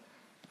God.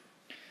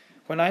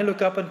 When I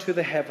look up unto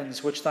the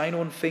heavens, which Thine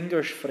own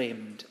fingers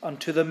framed,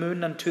 unto the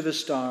moon and to the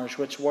stars,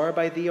 which were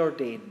by Thee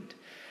ordained,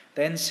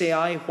 then say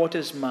I, what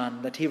is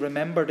man, that he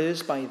remembered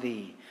is by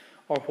Thee?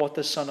 Or what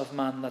the Son of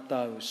Man, that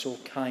Thou so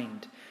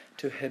kind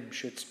to him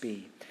shouldst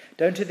be?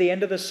 Down to the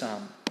end of the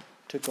psalm,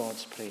 to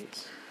God's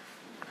praise.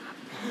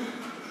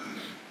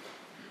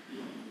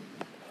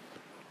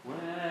 When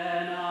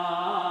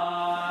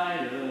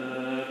I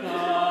look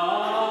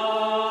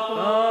up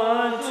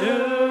unto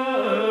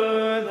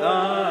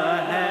the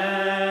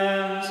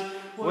heavens,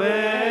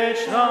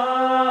 which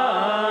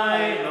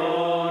Thine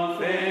own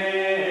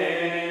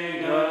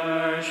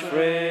fingers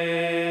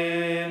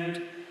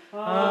framed,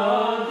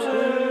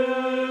 unto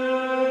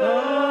the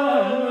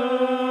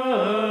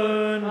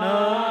moon,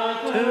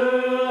 unto the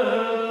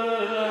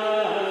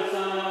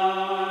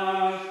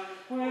stars,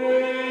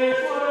 which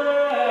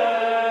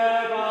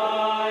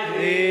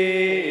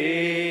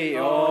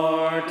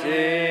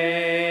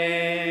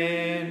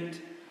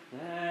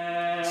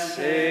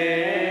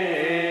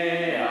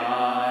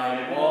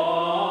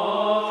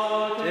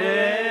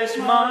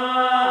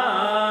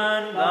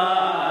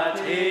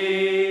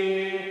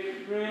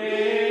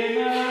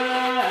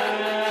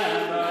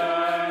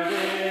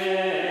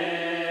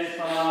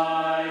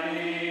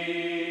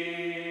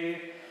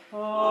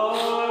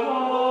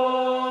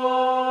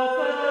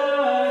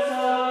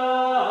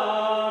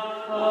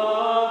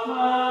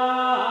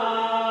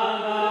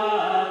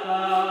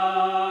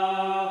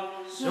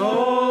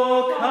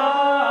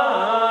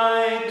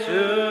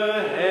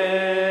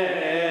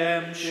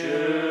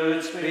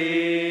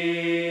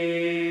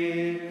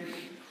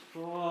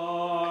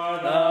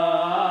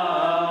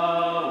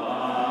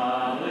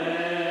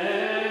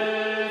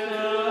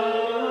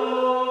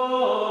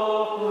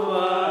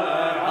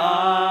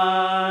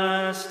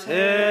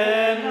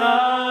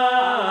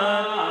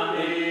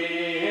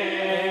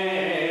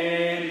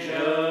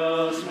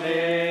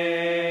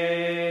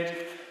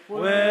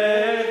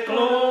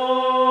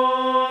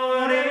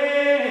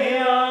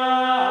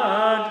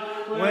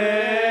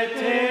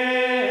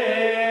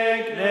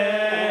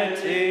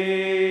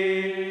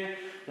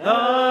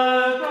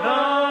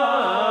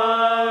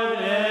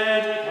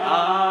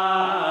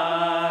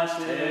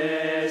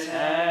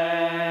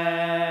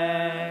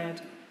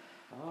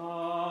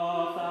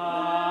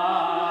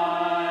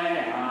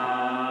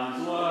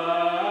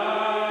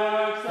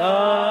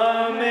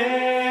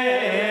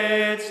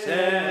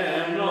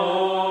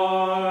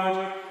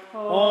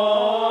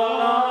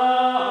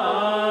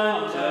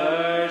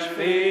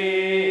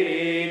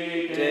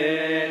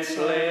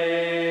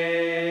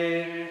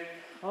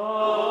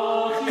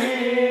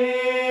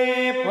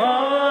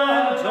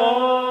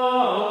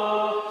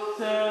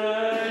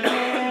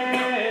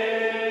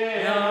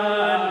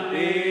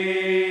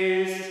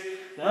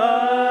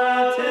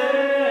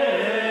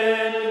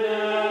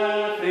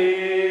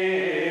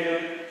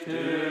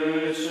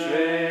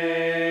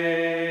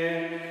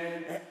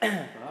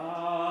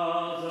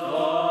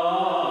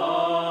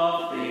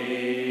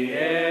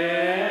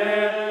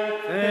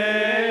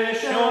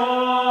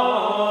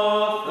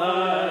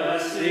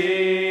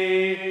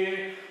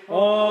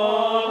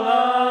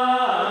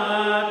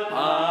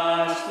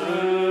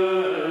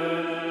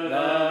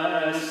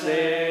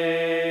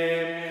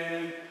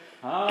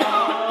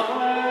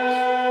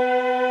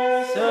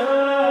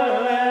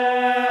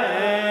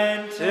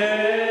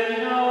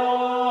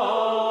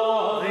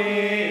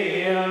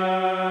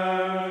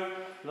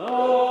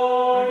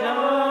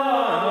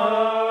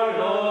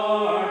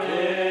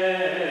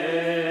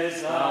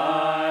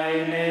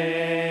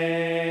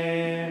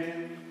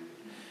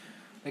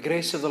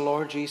grace of the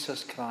Lord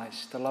Jesus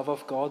Christ, the love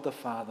of God the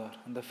Father,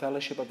 and the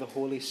fellowship of the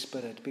Holy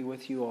Spirit be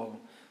with you all,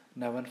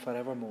 now and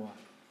forevermore.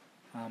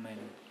 Amen.